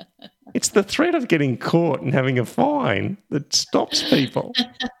 It's the threat of getting caught and having a fine that stops people.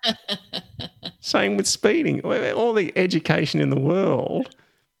 Same with speeding. All the education in the world,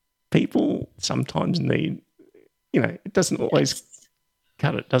 people sometimes need, it doesn't always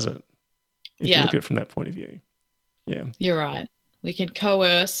cut it, does it? If you look at it from that point of view. Yeah. You're right. We can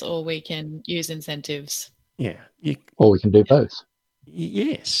coerce or we can use incentives. Yeah. Or we can do both.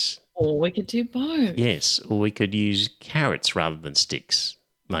 Yes. Or we could do both. Yes. Or we could use carrots rather than sticks,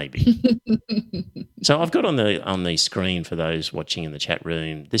 maybe. So I've got on the screen for those watching in the chat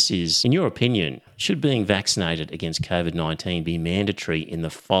room, this is, in your opinion, should being vaccinated against COVID-19 be mandatory in the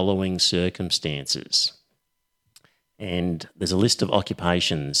following circumstances? And there's a list of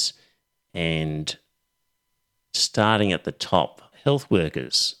occupations, and starting at the top, health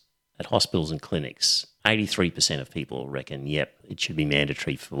workers at hospitals and clinics. 83% of people reckon, yep, it should be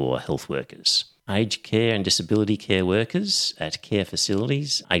mandatory for health workers. Aged care and disability care workers at care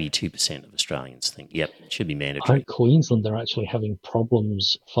facilities. 82% of Australians think, yep, it should be mandatory. In Queensland, they're actually having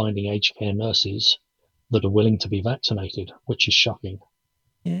problems finding aged care nurses that are willing to be vaccinated, which is shocking.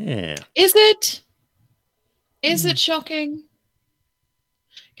 Yeah. Is it? Is it shocking?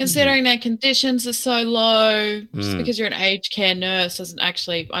 Considering their conditions are so low, just because you're an aged care nurse doesn't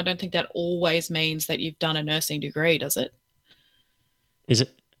actually, I don't think that always means that you've done a nursing degree, does it? Is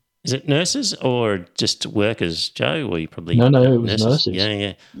it nurses or just workers, Joe? Or you probably No, it was nurses.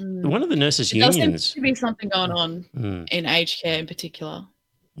 Yeah. One of the nurses' unions. There seems to be something going on in aged care in particular.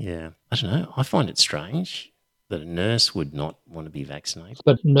 Yeah, I don't know. I find it strange that a nurse would not want to be vaccinated.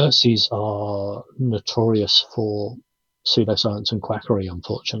 But nurses are notorious for pseudoscience and quackery,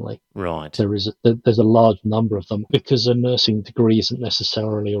 unfortunately. Right. There's a large number of them because a nursing degree isn't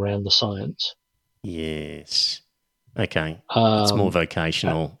necessarily around the science. Yes. Okay. It's more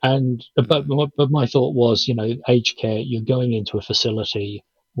vocational. But my thought was, aged care, you're going into a facility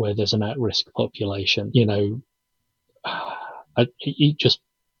where there's an at-risk population,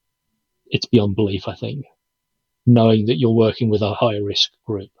 it's beyond belief, I think, knowing that you're working with a high-risk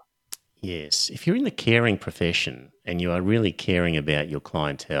group. Yes. If you're in the caring profession and you are really caring about your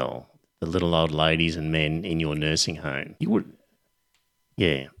clientele, the little old ladies and men in your nursing home, you would,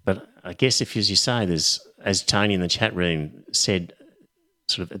 yeah. But I guess if, as you say, as Tony in the chat room said,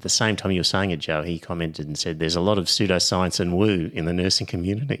 sort of at the same time you were saying it, Joe, he commented and said there's a lot of pseudoscience and woo in the nursing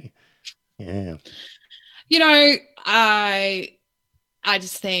community. Yeah. I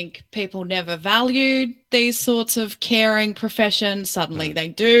just think people never valued these sorts of caring professions. Suddenly they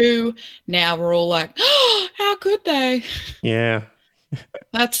do. Now we're all like, oh, how could they? Yeah.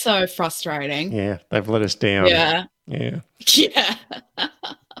 That's so frustrating. Yeah, they've let us down. Yeah. Yeah. Yeah.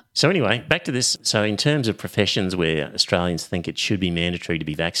 So anyway, back to this. So in terms of professions where Australians think it should be mandatory to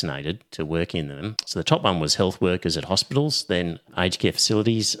be vaccinated to work in them, so the top one was health workers at hospitals, then aged care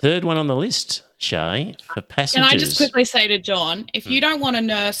facilities. Third one on the list, Shay, for passengers. Can I just quickly say to John, if you don't want a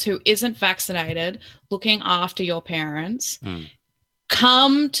nurse who isn't vaccinated looking after your parents,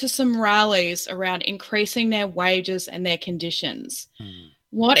 come to some rallies around increasing their wages and their conditions.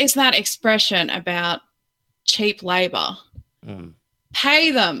 What is that expression about cheap labour?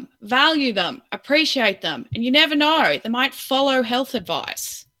 Pay them, value them, appreciate them, and you never know, they might follow health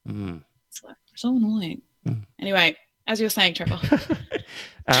advice. It's like, so annoying. Anyway, as you were saying, Trevor,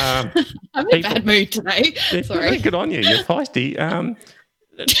 I'm in a bad mood today. Sorry. Good on you. You're feisty.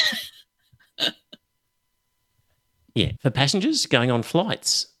 Yeah, for passengers going on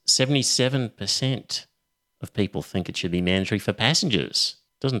flights, 77% of people think it should be mandatory for passengers.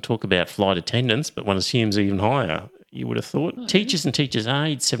 Doesn't talk about flight attendants, but one assumes even higher, you would have thought. Teachers and teachers'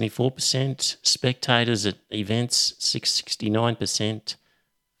 aides, 74%. Spectators at events, 69%.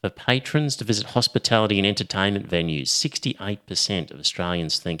 For patrons to visit hospitality and entertainment venues, 68% of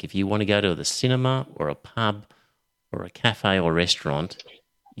Australians think if you want to go to the cinema or a pub or a cafe or restaurant,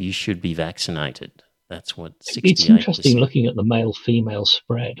 you should be vaccinated. That's what 68%. It's interesting looking at the male-female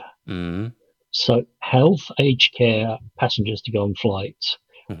spread. So health, aged care, passengers to go on flights,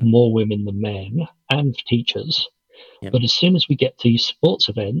 more women than men, and teachers. But as soon as we get to sports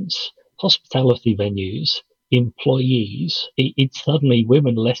events, hospitality venues, employees, it's suddenly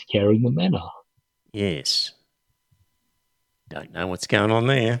women less caring than men are. Yes. Don't know what's going on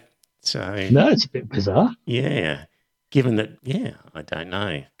there. So no, it's a bit bizarre. Yeah. Given that, I don't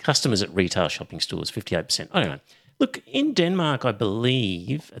know. Customers at retail shopping stores, 58%. I don't know. Look, in Denmark, I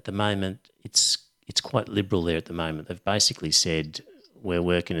believe at the moment it's quite liberal there at the moment. They've basically said we're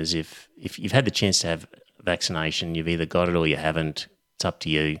working as if you've had the chance to have vaccination, you've either got it or you haven't. It's up to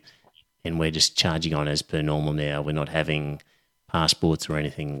you. And we're just charging on as per normal now. We're not having passports or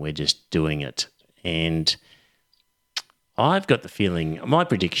anything. We're just doing it. And I've got the feeling, my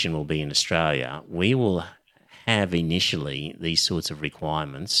prediction will be in Australia, we will have initially these sorts of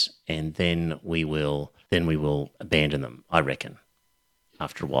requirements and then we will abandon them, I reckon,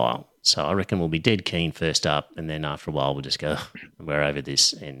 after a while. So I reckon we'll be dead keen first up and then after a while we'll just go, we're over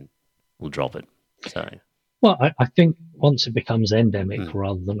this and we'll drop it. So... Well, I think once it becomes endemic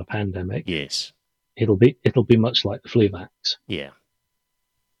rather than a pandemic, yes, it'll be much like the flu vax. Yeah.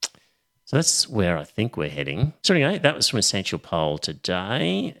 So that's where I think we're heading. So anyway, that was from Essential Poll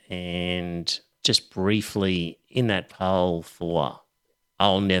today. And just briefly, in that poll for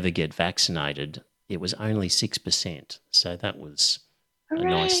I'll never get vaccinated, it was only 6%. So that was a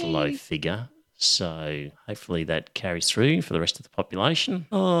nice low figure. So hopefully that carries through for the rest of the population.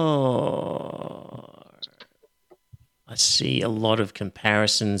 I see a lot of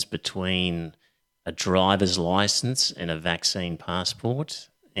comparisons between a driver's license and a vaccine passport,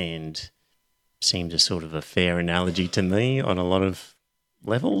 and seems a sort of a fair analogy to me on a lot of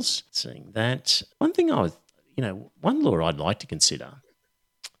levels. Seeing that, one law I'd like to consider.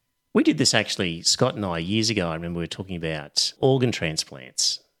 We did this actually, Scott and I, years ago. I remember we were talking about organ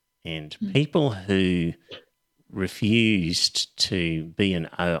transplants and people who refused to be an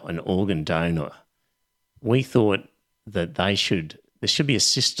organ donor. We thought that there should be a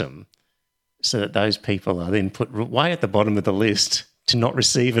system so that those people are then put way at the bottom of the list to not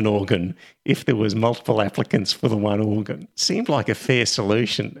receive an organ if there was multiple applicants for the one organ. Seemed like a fair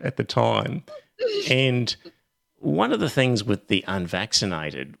solution at the time. And one of the things with the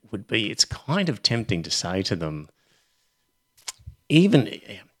unvaccinated would be it's kind of tempting to say to them,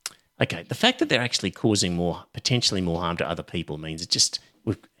 the fact that they're actually causing potentially more harm to other people means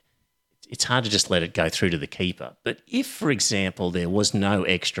it's hard to just let it go through to the keeper. But if, for example, there was no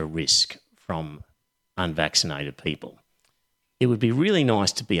extra risk from unvaccinated people, it would be really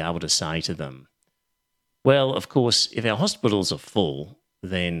nice to be able to say to them, well, of course, if our hospitals are full,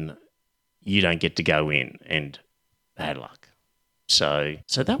 then you don't get to go in and bad luck. So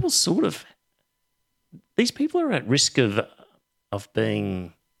that was sort of, these people are at risk of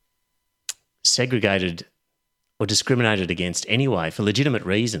being segregated or discriminated against anyway for legitimate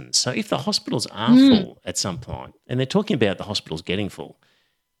reasons. So if the hospitals are full at some point, and they're talking about the hospitals getting full,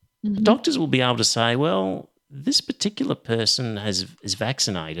 doctors will be able to say, well, this particular person is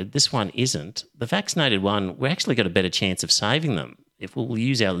vaccinated, this one isn't. The vaccinated one, we're actually got a better chance of saving them if we'll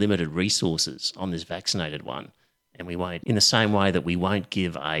use our limited resources on this vaccinated one. And we won't, in the same way that we won't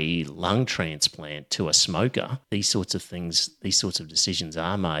give a lung transplant to a smoker. These sorts of things, these sorts of decisions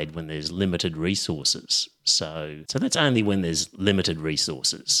are made when there's limited resources. So that's only when there's limited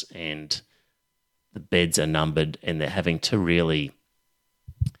resources and the beds are numbered and they're having to really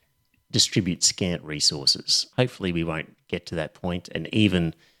distribute scant resources. Hopefully we won't get to that point, and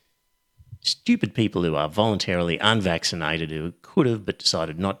even stupid people who are voluntarily unvaccinated who could have but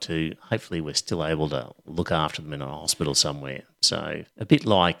decided not to, hopefully we're still able to look after them in a hospital somewhere. So a bit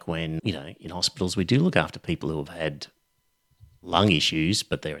like when, in hospitals we do look after people who have had lung issues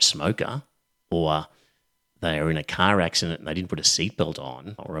but they're a smoker, or they are in a car accident and they didn't put a seatbelt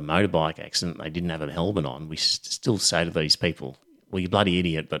on, or a motorbike accident and they didn't have a helmet on. We still say to these people, well, you bloody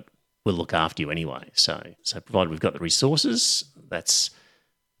idiot, but we'll look after you anyway. So provided we've got the resources,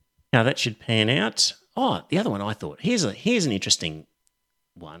 that should pan out. Oh, the other one I thought, here's an interesting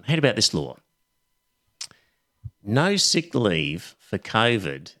one. How about this law? No sick leave for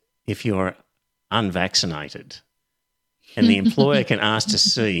COVID if you're unvaccinated, and the employer can ask to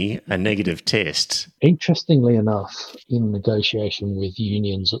see a negative test. Interestingly enough, in negotiation with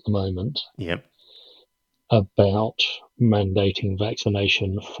unions at the moment, yep, about mandating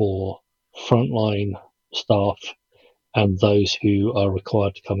vaccination for frontline staff and those who are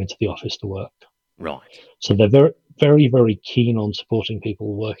required to come into the office to work. Right. So they're very, very, very keen on supporting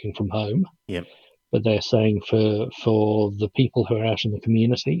people working from home. Yep. But they're saying for the people who are out in the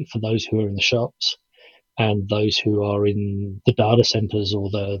community, for those who are in the shops, and those who are in the data centres or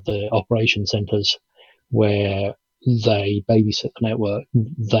the operation centres where they babysit the network,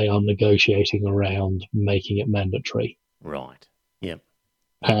 they are negotiating around making it mandatory. Right. Yep.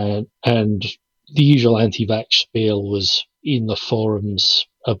 And the usual anti-vax spiel was in the forums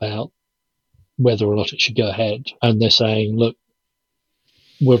about whether or not it should go ahead. And they're saying, look,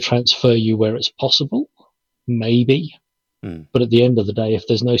 we'll transfer you where it's possible, maybe. But at the end of the day, if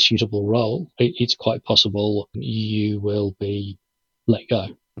there's no suitable role, it's quite possible you will be let go.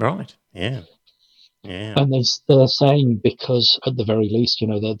 Right. Yeah. Yeah. And they're saying, because at the very least,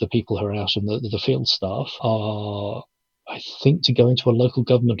 the people who are out in the field staff are, I think, to go into a local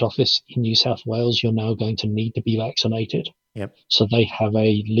government office in New South Wales, you're now going to need to be vaccinated. Yep. So they have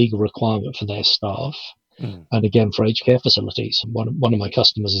a legal requirement for their staff. And again, for aged care facilities, one of my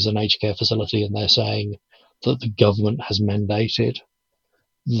customers is an aged care facility, and they're saying that the government has mandated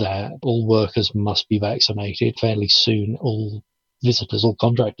that all workers must be vaccinated fairly soon. All visitors, all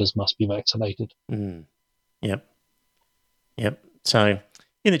contractors must be vaccinated. Yep. So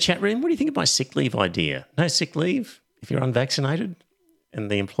in the chat room, what do you think of my sick leave idea? No sick leave if you're unvaccinated?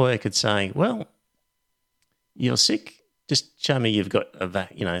 And the employer could say, well, you're sick, just show me you've got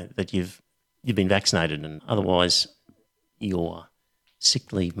that you've been vaccinated, and otherwise your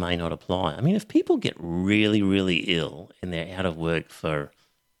sick leave may not apply. I mean, if people get really, really ill and they're out of work for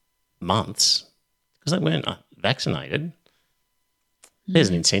months because they weren't vaccinated, there's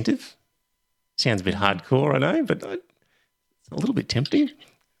an incentive. Sounds a bit hardcore, I know, but it's a little bit tempting.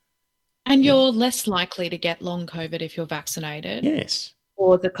 And you're less likely to get long COVID if you're vaccinated. Yes.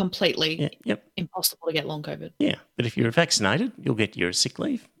 Or is it completely impossible to get long COVID? Yeah, but if you're vaccinated, you'll get your sick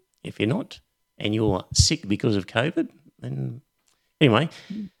leave. If you're not and you're sick because of COVID, then anyway,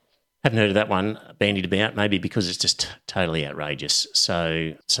 haven't heard of that one bandied about, maybe because it's just totally outrageous.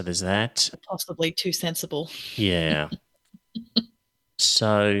 So there's that. Possibly too sensible. Yeah.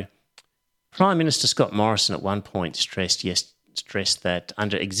 So Prime Minister Scott Morrison at one point stressed that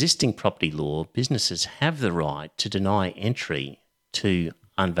under existing property law, businesses have the right to deny entry to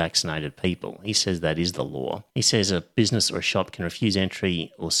unvaccinated people. He says that is the law. He says a business or a shop can refuse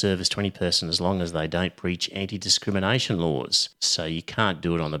entry or service to any person as long as they don't breach anti-discrimination laws. So you can't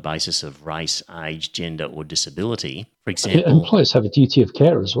do it on the basis of race, age, gender or disability. For example, employers have a duty of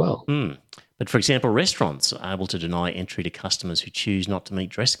care as well. But for example, restaurants are able to deny entry to customers who choose not to meet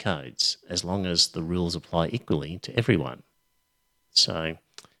dress codes as long as the rules apply equally to everyone. So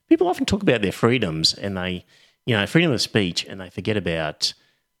people often talk about their freedoms and they, freedom of speech, and they forget about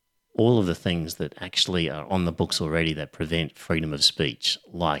all of the things that actually are on the books already that prevent freedom of speech,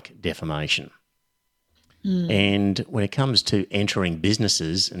 like defamation. And when it comes to entering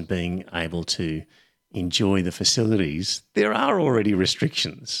businesses and being able to enjoy the facilities, there are already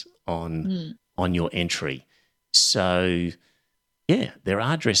restrictions on your entry. So, yeah, there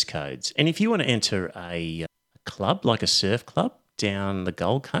are dress codes. And if you want to enter a club, like a surf club down the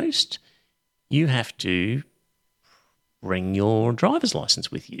Gold Coast, you have to bring your driver's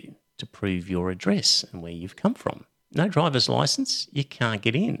license with you to prove your address and where you've come from. No driver's license, you can't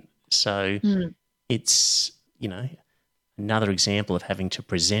get in. So it's, another example of having to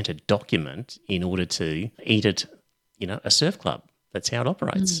present a document in order to eat at, a surf club. That's how it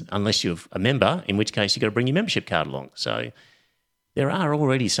operates, unless you're a member, in which case you've got to bring your membership card along. So there are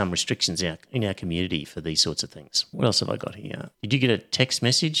already some restrictions in our community for these sorts of things. What else have I got here? Did you get a text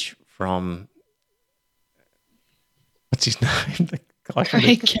message from, what's his name?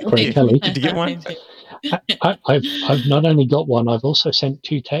 Craig Kelly. Did you get one? I've not only got one, I've also sent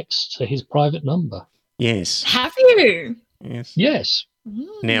 2 texts to his private number. Yes. Have you? Yes.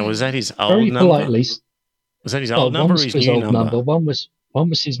 Now, was that his old Very number? politely. Was that his old number or his new number? One was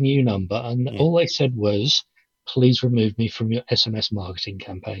his new number, and all they said was, "Please remove me from your SMS marketing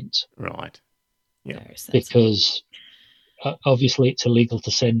campaigns." Right. Yeah. Because obviously it's illegal to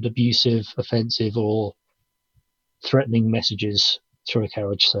send abusive, offensive, or threatening messages through a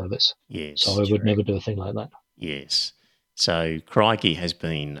carriage service. Yes. So I would never do a thing like that. Yes. So Crikey has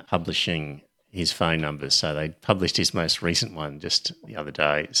been publishing his phone numbers. So they published his most recent one just the other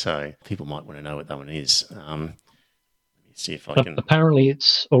day. So people might want to know what that one is. Let me see if I can. Apparently,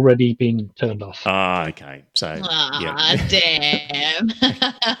 it's already been turned off. Okay. So, damn.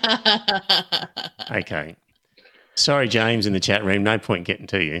 Okay. Sorry, James, in the chat room. No point getting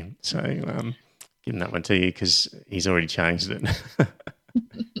to you. So, giving that one to you because he's already changed it.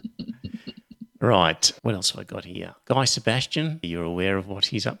 Right. What else have I got here? Guy Sebastian. You're aware of what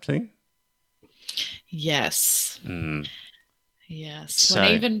he's up to? Yes. Yes. So,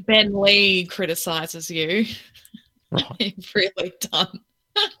 when even Ben Lee criticises you, right. you've really done.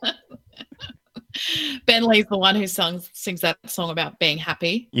 Ben Lee's the one who sings that song about being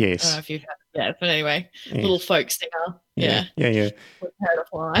happy. Yes. I don't know if you've heard it, but anyway, little folk singer. Yeah. With her to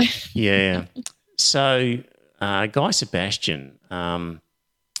fly. Yeah. So Guy Sebastian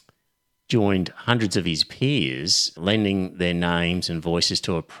joined hundreds of his peers, lending their names and voices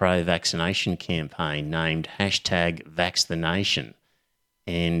to a pro-vaccination campaign named #VaxTheNation.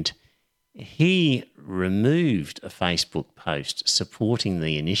 And he removed a Facebook post supporting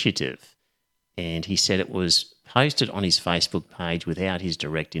the initiative, and he said it was posted on his Facebook page without his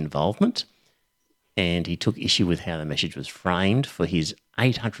direct involvement, and he took issue with how the message was framed for his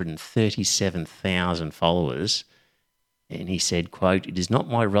 837,000 followers. And he said, quote, "It is not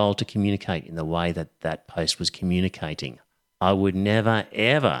my role to communicate in the way that that post was communicating. I would never,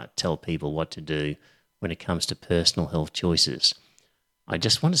 ever tell people what to do when it comes to personal health choices. I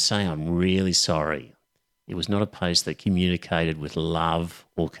just want to say I'm really sorry. It was not a post that communicated with love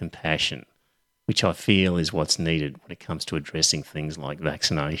or compassion, which I feel is what's needed when it comes to addressing things like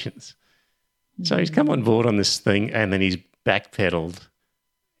vaccinations." So he's come on board on this thing and then he's backpedaled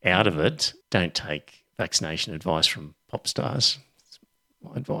out of it. Don't take vaccination advice from pop stars. That's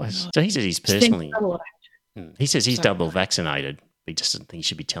my advice. So he says he's personally... He says he's double vaccinated. He just doesn't think he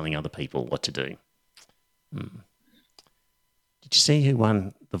should be telling other people what to do. Did you see who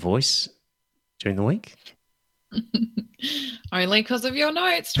won The Voice during the week? Only because of your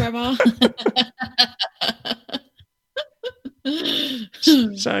notes, Trevor.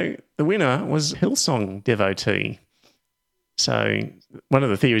 So the winner was Hillsong devotee. So one of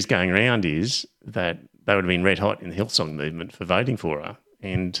the theories going around is that they would have been red hot in the Hillsong movement for voting for her,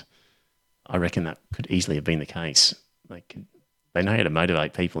 and I reckon that could easily have been the case. They know how to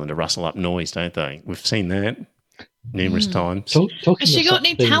motivate people and to rustle up noise, don't they? We've seen that numerous times. Has she got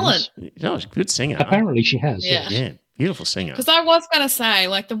any talent? No, she's a good singer. Apparently she has. Yeah. Beautiful singer. Because I was going to say,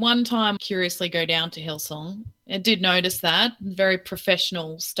 like the one time I curiously go down to Hillsong, I did notice that. Very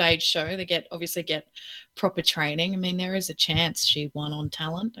professional stage show. They obviously get proper training. I mean, there is a chance she won on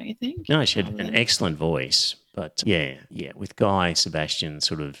talent, don't you think? No, she had an excellent voice. But yeah, with Guy Sebastian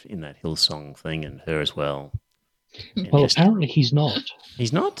sort of in that Hillsong thing and her as well. Well, apparently he's not.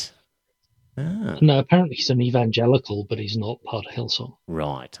 He's not? Ah. No, apparently he's an evangelical, but he's not part of Hillsong.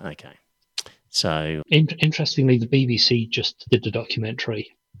 Right, okay. So interestingly, the BBC just did a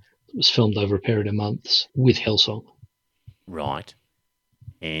documentary that was filmed over a period of months with Hillsong. Right.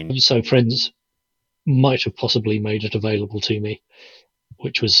 And so friends might have possibly made it available to me,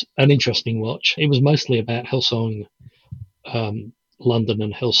 which was an interesting watch. It was mostly about Hillsong London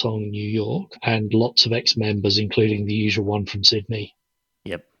and Hillsong New York, and lots of ex-members, including the usual one from Sydney,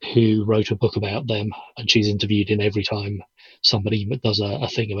 who wrote a book about them, and she's interviewed in every time somebody does a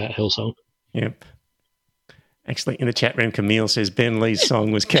thing about Hillsong. Yep. Actually, in the chat room, Camille says Ben Lee's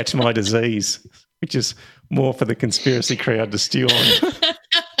song was Catch My Disease, which is more for the conspiracy crowd to stew on.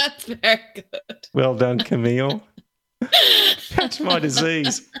 That's very good. Well done, Camille. Catch My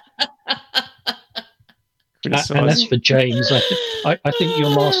Disease. And as for James, I think your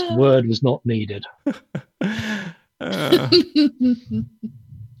last word was not needed.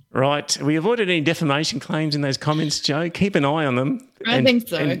 Right. We avoided any defamation claims in those comments, Joe. Keep an eye on them. I think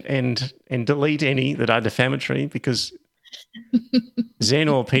so. And delete any that are defamatory, because Zen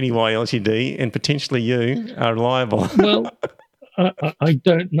or PDY Ltd and potentially you are liable. Well, I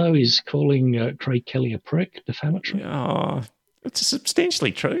don't know. Is calling Craig Kelly a prick defamatory? Oh, it's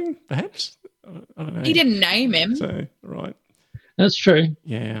substantially true, perhaps. I don't know. He didn't name him. So, right. That's true.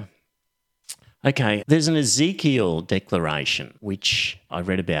 Yeah. Okay, there's an Ezekiel declaration, which I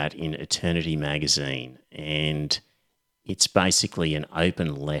read about in Eternity magazine, and it's basically an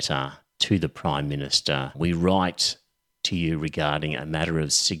open letter to the Prime Minister. We write to you regarding a matter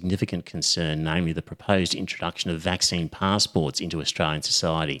of significant concern, namely the proposed introduction of vaccine passports into Australian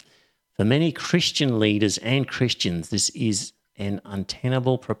society. For many Christian leaders and Christians, this is an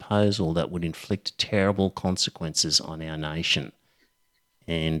untenable proposal that would inflict terrible consequences on our nation.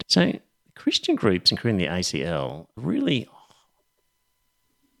 And so Christian groups, including the ACL, are really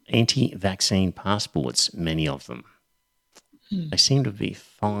anti-vaccine passports, many of them. They seem to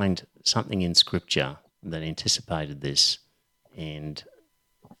find something in Scripture that anticipated this and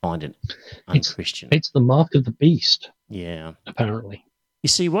find it unchristian. It's the mark of the beast. Yeah. Apparently. You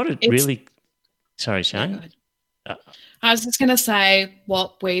see what it really... Sorry, Shane? I was just going to say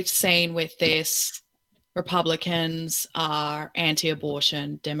what we've seen with this. Republicans are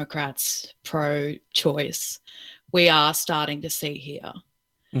anti-abortion, Democrats pro-choice. We are starting to see here.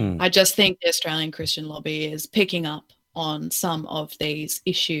 I just think the Australian Christian lobby is picking up on some of these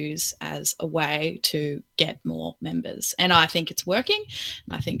issues as a way to get more members. And I think it's working.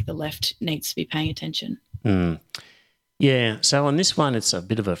 And I think the left needs to be paying attention. Yeah, so on this one, it's a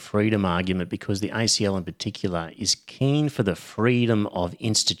bit of a freedom argument because the ACL in particular is keen for the freedom of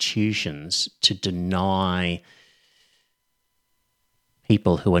institutions to deny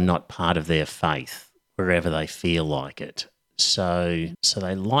people who are not part of their faith wherever they feel like it. So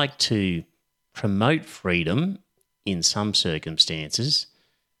they like to promote freedom in some circumstances.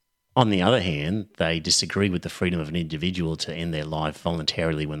 On the other hand, they disagree with the freedom of an individual to end their life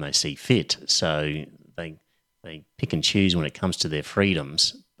voluntarily when they see fit. So they pick and choose when it comes to their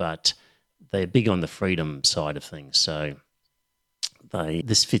freedoms, but they're big on the freedom side of things. So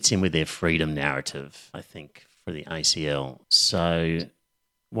this fits in with their freedom narrative, I think, for the ACL. So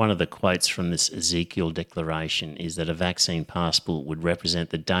one of the quotes from this Ezekiel declaration is that a vaccine passport would represent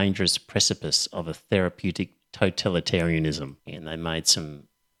the dangerous precipice of a therapeutic totalitarianism. And they made some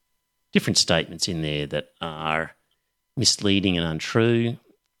different statements in there that are misleading and untrue.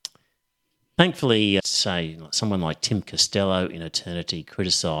 Thankfully, say someone like Tim Costello in Eternity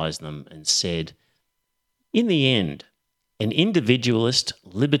criticised them and said, in the end, an individualist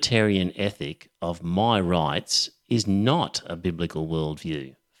libertarian ethic of my rights is not a biblical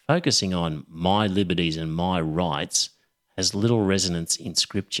worldview. Focusing on my liberties and my rights has little resonance in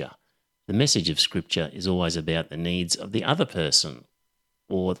Scripture. The message of Scripture is always about the needs of the other person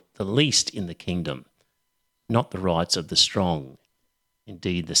or the least in the kingdom, not the rights of the strong.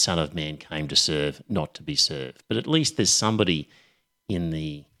 Indeed, the Son of Man came to serve, not to be served. But at least there's somebody in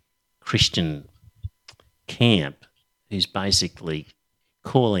the Christian camp who's basically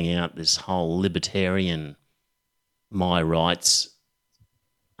calling out this whole libertarian my rights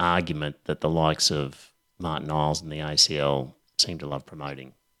argument that the likes of Martin Iles and the ACL seem to love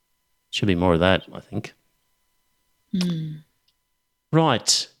promoting. Should be more of that, I think.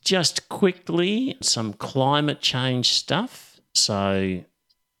 Right, just quickly, some climate change stuff. So,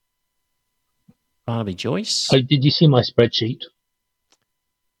 Barnaby Joyce. Oh, did you see my spreadsheet?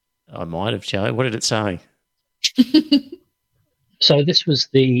 I might have, Joe. What did it say? So this was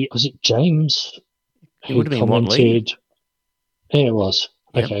it James? It would have been Watley. Yeah, it was.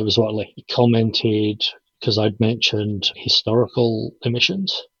 Yep. Okay, it was Watley. He commented because I'd mentioned historical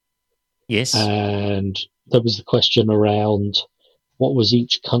emissions. Yes. And there was the question around what was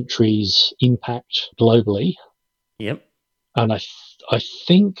each country's impact globally. Yep. And I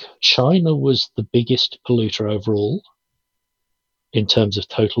think China was the biggest polluter overall in terms of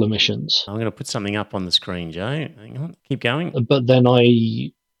total emissions. I'm going to put something up on the screen, Joe. Hang on, keep going. But then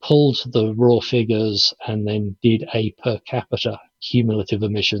I pulled the raw figures and then did a per capita cumulative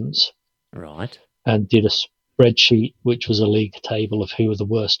emissions. Right. And did a spreadsheet, which was a league table of who were the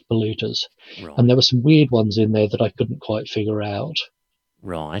worst polluters. Right. And there were some weird ones in there that I couldn't quite figure out.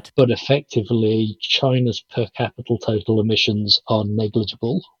 Right. But effectively, China's per capita total emissions are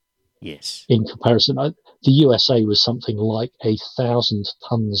negligible. Yes. In comparison, the USA was something like 1,000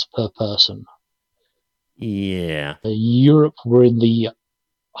 tons per person. Yeah. Europe were in the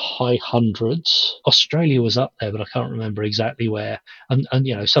high hundreds. Australia was up there, but I can't remember exactly where. And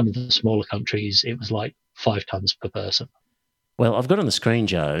some of the smaller countries, it was like 5 tons per person. Well, I've got on the screen,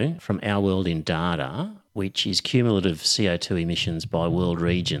 Joe, from Our World in Data, which is cumulative CO2 emissions by world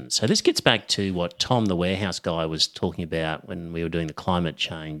region. So this gets back to what Tom, the warehouse guy, was talking about when we were doing the climate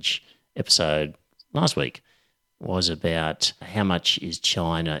change episode last week, was about how much is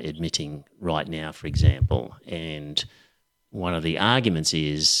China emitting right now, for example. And one of the arguments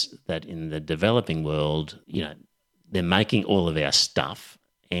is that in the developing world, they're making all of our stuff,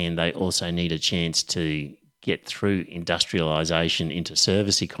 and they also need a chance to get through industrialisation into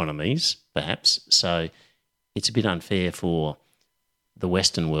service economies, perhaps. So it's a bit unfair for the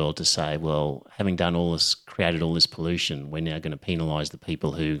Western world to say, well, having done all this, created all this pollution, we're now going to penalise the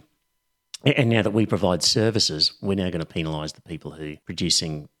people who, and now that we provide services, we're now going to penalise the people who are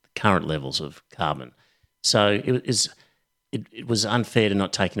producing current levels of carbon. So it was unfair to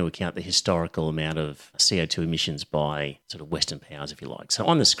not take into account the historical amount of CO2 emissions by sort of Western powers, if you like. So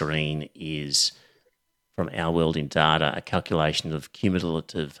on the screen is, from Our World in Data, a calculation of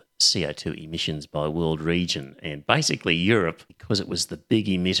cumulative CO2 emissions by world region. And basically Europe, because it was the big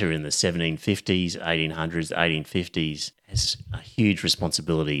emitter in the 1750s, 1800s, 1850s, has a huge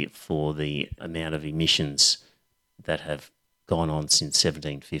responsibility for the amount of emissions that have gone on since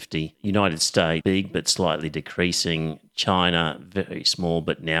 1750. United States, big but slightly decreasing. China, very small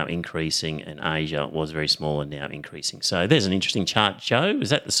but now increasing. And Asia was very small and now increasing. So there's an interesting chart, Joe. Is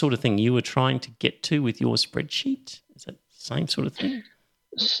that the sort of thing you were trying to get to with your spreadsheet? Is that the same sort of thing?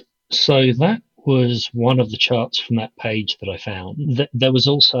 So that was one of the charts from that page that I found. There was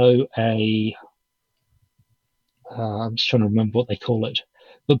also I'm just trying to remember what they call it,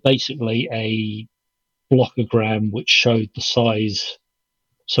 but basically a blockogram which showed the size.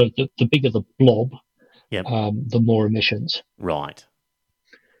 So the bigger the blob, yep. The more emissions. Right.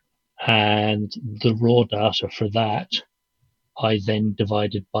 And the raw data for that, I then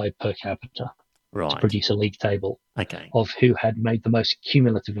divided by per capita to produce a league table of who had made the most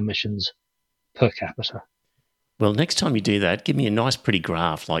cumulative emissions per capita. Well, next time you do that, give me a nice pretty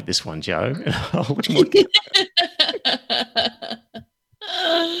graph like this one, Joe. All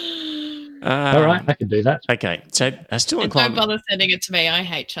right, I can do that. Okay, so still on climate. Don't bother sending it to me. I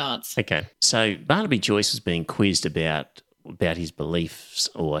hate charts. Okay, so Barnaby Joyce was being quizzed about his beliefs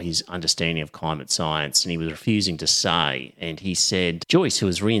or his understanding of climate science, and he was refusing to say. And he said, Joyce, who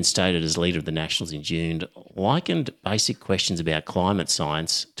was reinstated as leader of the Nationals in June, likened basic questions about climate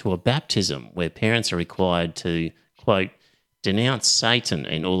science to a baptism where parents are required to, quote, denounce Satan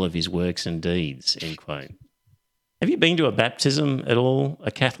and all of his works and deeds, end quote. Have you been to a baptism at all,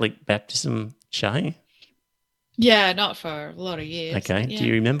 a Catholic baptism, Shay? Yeah, not for a lot of years. Okay. Yeah. Do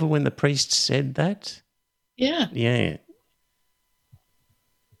you remember when the priest said that? Yeah. Yeah.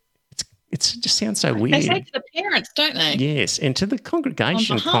 It just sounds so weird. They say to the parents, don't they? Yes, and to the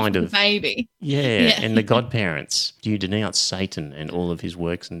congregation, on behalf of the baby. Yeah, and the godparents. Do you denounce Satan and all of his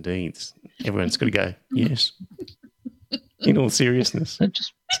works and deeds? Everyone's got to go, yes. In all seriousness. That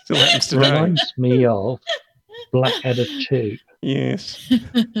just still happens today. Reminds me of Blackadder 2. Yes.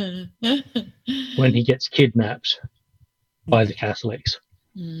 When he gets kidnapped by the Catholics.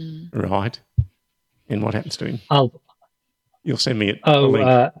 Right. And what happens to him? You'll send me a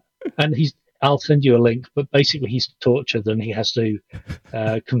link. And I'll send you a link, but basically he's tortured and he has to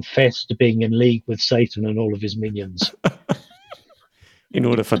confess to being in league with Satan and all of his minions. In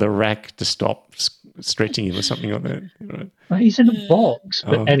order for the rack to stop stretching him or something like that. Right. Well, he's in a box.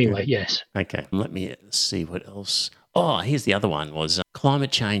 But anyway, yes. Okay, let me see what else. Oh, here's the other one was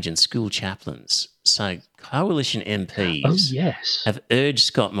climate change and school chaplains. So coalition MPs have urged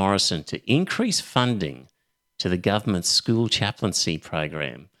Scott Morrison to increase funding to the government's school chaplaincy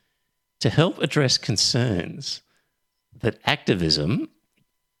program to help address concerns that activism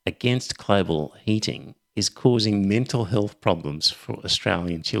against global heating is causing mental health problems for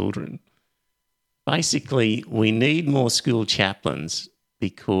Australian children. Basically, we need more school chaplains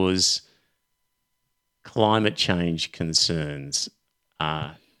because climate change concerns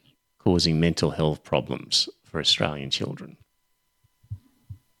are causing mental health problems for Australian children.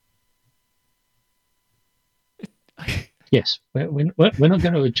 Yes, we're not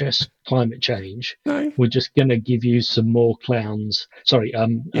going to address climate change. No. We're just going to give you some more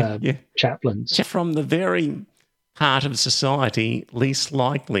chaplains. From the very part of society least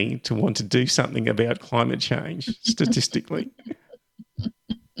likely to want to do something about climate change, statistically.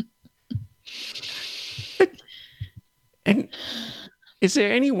 And is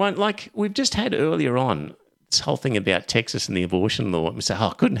there anyone, like we've just had earlier on, this whole thing about Texas and the abortion law, and we say,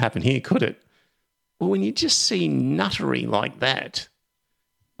 it couldn't happen here, could it? Well, when you just see nuttery like that,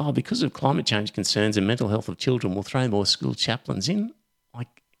 because of climate change concerns and mental health of children, we'll throw more school chaplains in.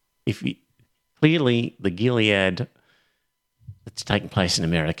 Clearly the Gilead that's taking place in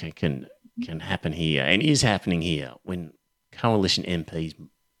America can happen here and is happening here when coalition MPs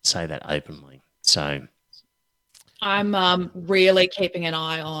say that openly. So I'm really keeping an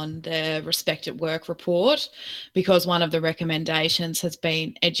eye on the Respect at Work report because one of the recommendations has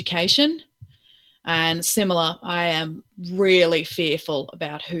been education. And similar, I am really fearful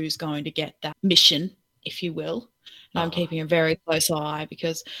about who's going to get that mission, if you will, And I'm keeping a very close eye,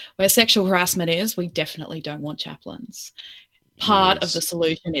 because where sexual harassment is, we definitely don't want chaplains. Part of the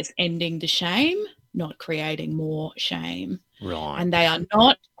solution is ending the shame, not creating more shame. Right. And they are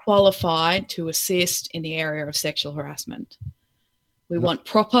not qualified to assist in the area of sexual harassment. We want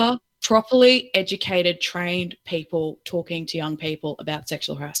properly educated, trained people talking to young people about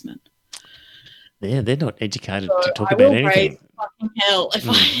sexual harassment. Yeah, they're not educated to talk about anything. Raise fucking hell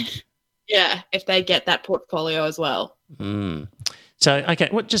if they get that portfolio as well. So, okay,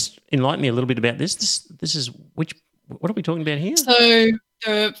 just enlighten me a little bit about this. This is what are we talking about here?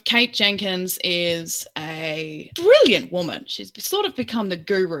 So, Kate Jenkins is a brilliant woman. She's sort of become the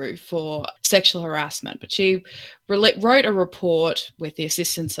guru for sexual harassment, but she wrote a report with the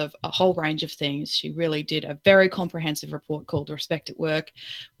assistance of a whole range of things. She really did a very comprehensive report called Respect at Work,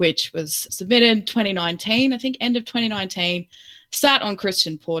 which was submitted 2019, I think end of 2019, sat on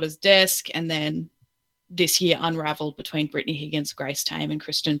Christian Porter's desk, and then this year unraveled between Brittany Higgins, Grace Tame, and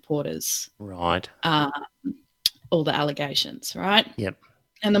Christian Porter's all the allegations, right? Yep.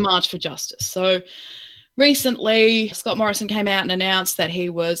 And the March for Justice. So recently, Scott Morrison came out and announced that he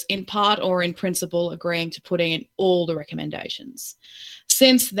was in part or in principle agreeing to putting in all the recommendations.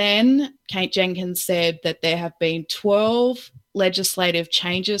 Since then, Kate Jenkins said that there have been 12 legislative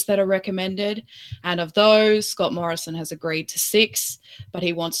changes that are recommended, and of those, Scott Morrison has agreed to 6, but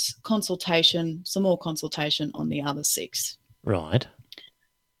he wants some more consultation on the other 6. Right.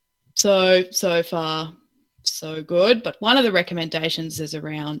 So far, so good. But one of the recommendations is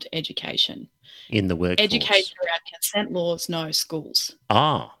around education. In the workforce. Education around consent laws, no schools.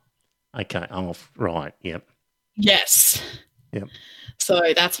 Ah, okay. Right, yep. Yes. Yep. So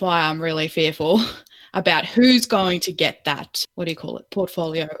that's why I'm really fearful about who's going to get that, what do you call it,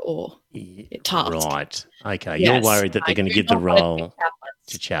 portfolio or task. Right. Okay. Yes. You're worried that they're going to give the role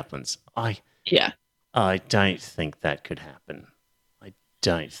to chaplains. I don't think that could happen. I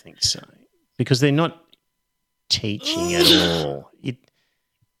don't think so. Because they're not teaching at all.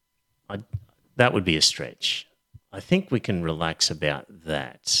 That would be a stretch. I think we can relax about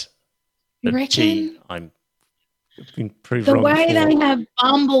that. You reckon? I've been proved the wrong way before. they have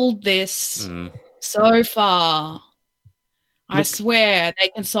bumbled this so far, I swear they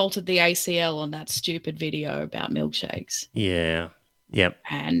consulted the ACL on that stupid video about milkshakes. Yeah. Yep.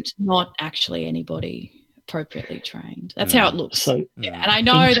 And not actually anybody appropriately trained. That's how it looks. So, and I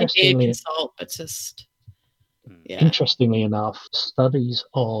know they did consult, but just interestingly enough, studies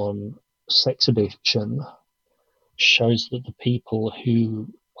on sex addiction shows that the people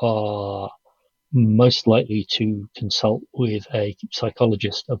who are most likely to consult with a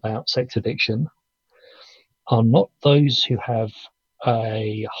psychologist about sex addiction are not those who have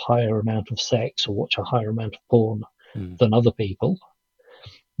a higher amount of sex or watch a higher amount of porn than other people,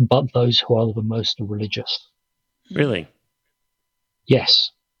 but those who are the most religious. Really?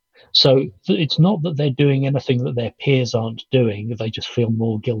 Yes. So it's not that they're doing anything that their peers aren't doing, they just feel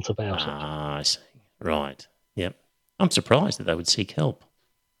more guilt about it. Ah, I see. Right. Yep. I'm surprised that they would seek help.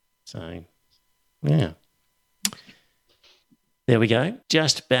 So, yeah. There we go.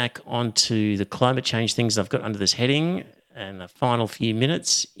 Just back onto the climate change things I've got under this heading, and the final few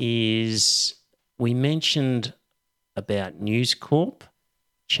minutes is we mentioned about News Corp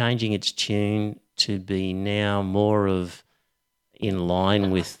changing its tune to be now more of in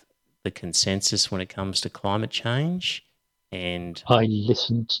line with the consensus when it comes to climate change. And I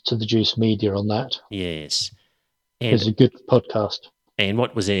listened to the Juice Media on that. Yes. It's a good podcast. And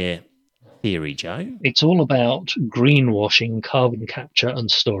what was their theory, Joe? It's all about greenwashing carbon capture and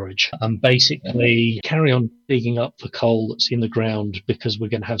storage, and basically carry on digging up the coal that's in the ground because we're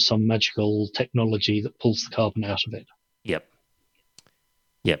going to have some magical technology that pulls the carbon out of it. Yep.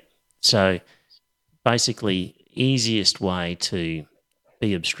 So basically, easiest way to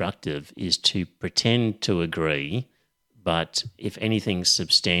be obstructive is to pretend to agree, but if anything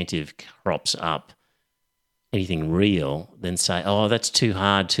substantive crops up, anything real, then say, oh, that's too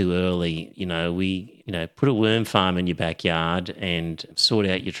hard, too early. Put a worm farm in your backyard and sort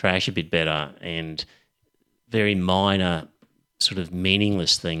out your trash a bit better, and very minor sort of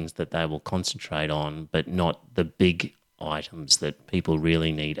meaningless things that they will concentrate on, but not the big items that people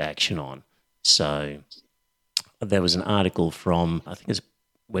really need action on. So there was an article from, I think it's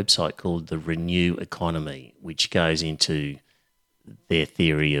a website called The Renew Economy, which goes into their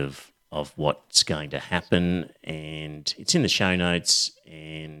theory of what's going to happen, and it's in the show notes.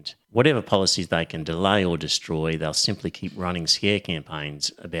 And whatever policies they can delay or destroy, they'll simply keep running scare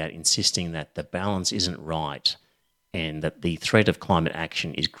campaigns about insisting that the balance isn't right and that the threat of climate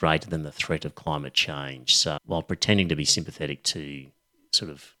action is greater than the threat of climate change. So while pretending to be sympathetic to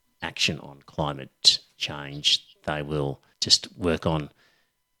sort of action on climate change, they will just work on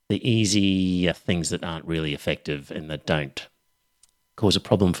the easy things that aren't really effective and that don't cause a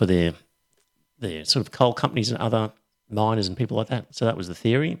problem for their sort of coal companies and other miners and people like that. So that was the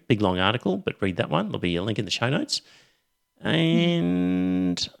theory. Big, long article, but read that one. There'll be a link in the show notes.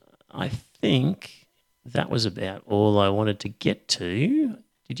 And I think that was about all I wanted to get to.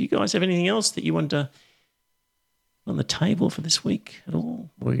 Did you guys have anything else that you wanted to on the table for this week at all?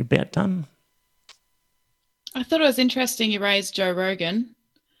 Were you about done? I thought it was interesting you raised Joe Rogan.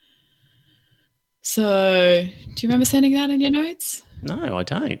 So, do you remember sending that in your notes? No, I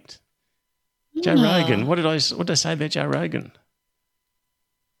don't. Joe Rogan. What did I say about Joe Rogan?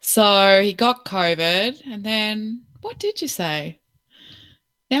 So he got COVID, and then what did you say?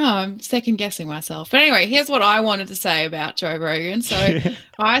 Now I'm second guessing myself. But anyway, here's what I wanted to say about Joe Rogan. So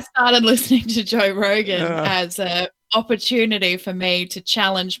I started listening to Joe Rogan as an opportunity for me to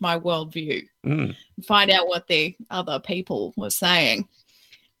challenge my worldview and find out what the other people were saying.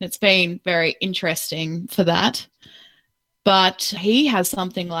 It's been very interesting for that. But he has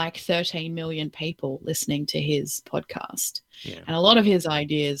something like 13 million people listening to his podcast. Yeah. And a lot of his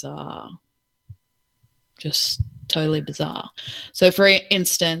ideas are just totally bizarre. So, for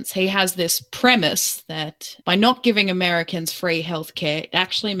instance, he has this premise that by not giving Americans free healthcare, it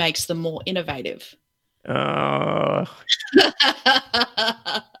actually makes them more innovative. They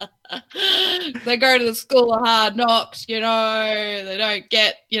go to the school of hard knocks, they don't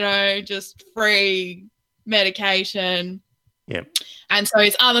get, just free medication. Yeah. And so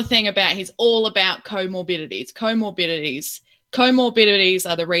his other thing he's all about comorbidities. Comorbidities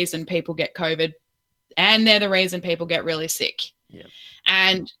are the reason people get COVID, and they're the reason people get really sick. Yeah.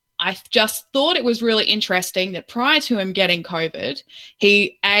 And I just thought it was really interesting that prior to him getting COVID,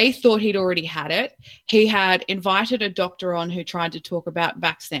 he thought he'd already had it. He had invited a doctor on who tried to talk about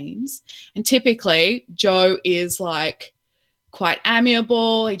vaccines. And typically Joe is like quite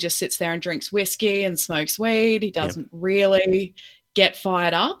amiable. He just sits there and drinks whiskey and smokes weed. He doesn't really get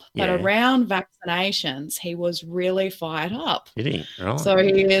fired up. But around vaccinations, he was really fired up. Did he? Right. So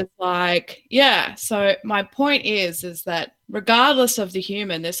he is like, So my point is that regardless of the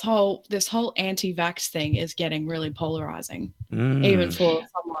human, this whole anti-vax thing is getting really polarizing, even for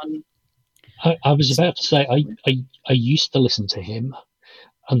someone. I was about to say, I used to listen to him,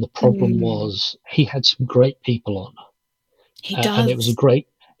 and the problem was he had some great people on. He does. And it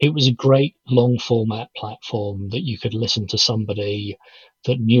was a great long format platform that you could listen to somebody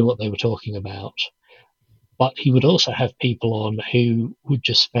that knew what they were talking about. But he would also have people on who would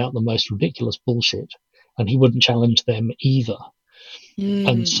just spout the most ridiculous bullshit, and he wouldn't challenge them either.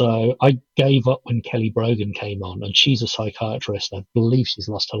 And so I gave up when Kelly Brogan came on, and she's a psychiatrist. I believe she's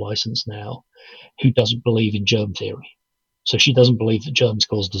lost her license now, who doesn't believe in germ theory. So she doesn't believe that germs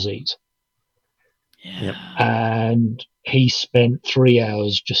cause disease. Yep. And he spent 3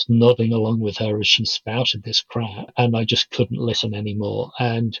 hours just nodding along with her as she spouted this crap, and I just couldn't listen anymore.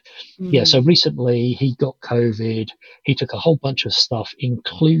 And so recently he got COVID. He took a whole bunch of stuff,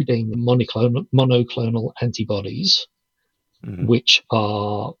 including monoclonal antibodies, which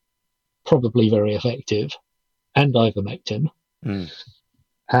are probably very effective, and ivermectin.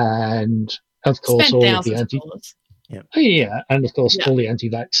 And of course, all of the and of course, all the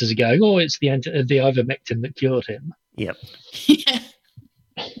anti-vaxxers are going, "Oh, it's the ivermectin that cured him." Yep.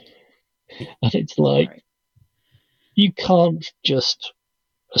 And it's like, you can't just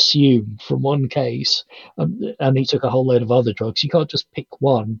assume from one case, and he took a whole load of other drugs. You can't just pick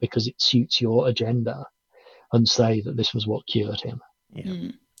one because it suits your agenda and say that this was what cured him.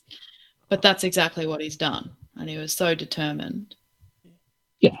 Yeah. But that's exactly what he's done, and he was so determined.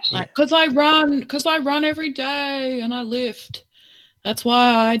 Yes. Because I run every day and I lift. That's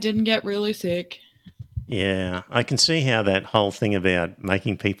why I didn't get really sick. Yeah, I can see how that whole thing about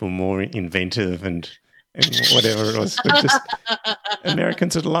making people more inventive and whatever it was, just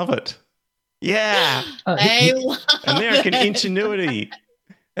Americans would love it. Yeah. They love American it. ingenuity,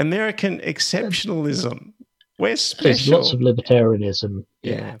 American exceptionalism. We're special. There's lots of libertarianism.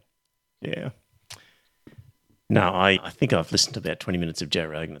 Yeah. No, I think I've listened to about 20 minutes of Joe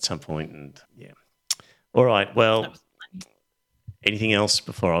Rogan at some point, and All right, well, anything else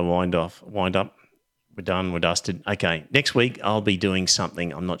before I wind up? We're done, we're dusted. Okay, next week I'll be doing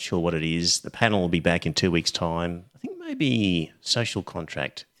something. I'm not sure what it is. The panel will be back in 2 weeks' time. I think maybe social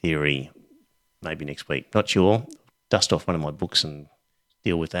contract theory, maybe next week. Not sure. Dust off one of my books and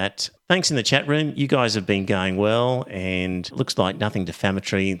deal with that. Thanks in the chat room. You guys have been going well, and it looks like nothing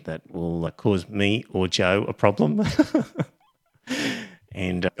defamatory that will cause me or Joe a problem.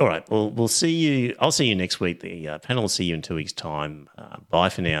 And all right, well, we'll see you. I'll see you next week. The panel will see you in 2 weeks' time. Bye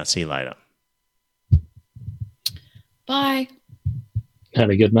for now. See you later. Bye.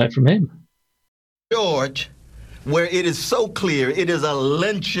 And a good night from him. George, where it is so clear it is a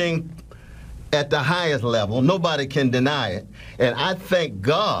lynching at the highest level. Nobody can deny it. And I thank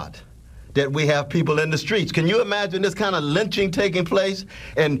God that we have people in the streets. Can you imagine this kind of lynching taking place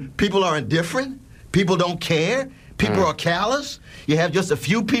and people are indifferent? People don't care? People are callous? You have just a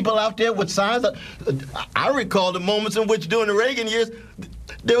few people out there with signs. I recall the moments in which during the Reagan years,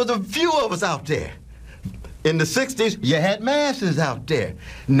 there was a few of us out there. In the 60s, you had masses out there.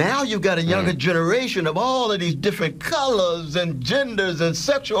 Now you've got a younger generation of all of these different colors and genders and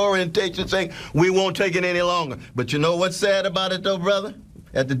sexual orientations saying, we won't take it any longer. But you know what's sad about it, though, brother?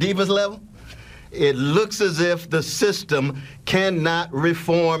 At the deepest level? It looks as if the system cannot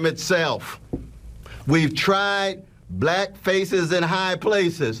reform itself. We've tried black faces in high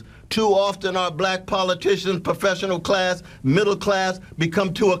places. Too often our black politicians, professional class, middle class,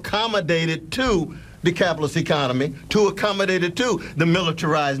 become too accommodated to the capitalist economy, too accommodated to the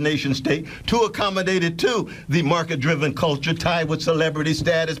militarized nation state, too accommodated to the market-driven culture tied with celebrity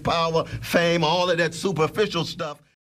status, power, fame, all of that superficial stuff.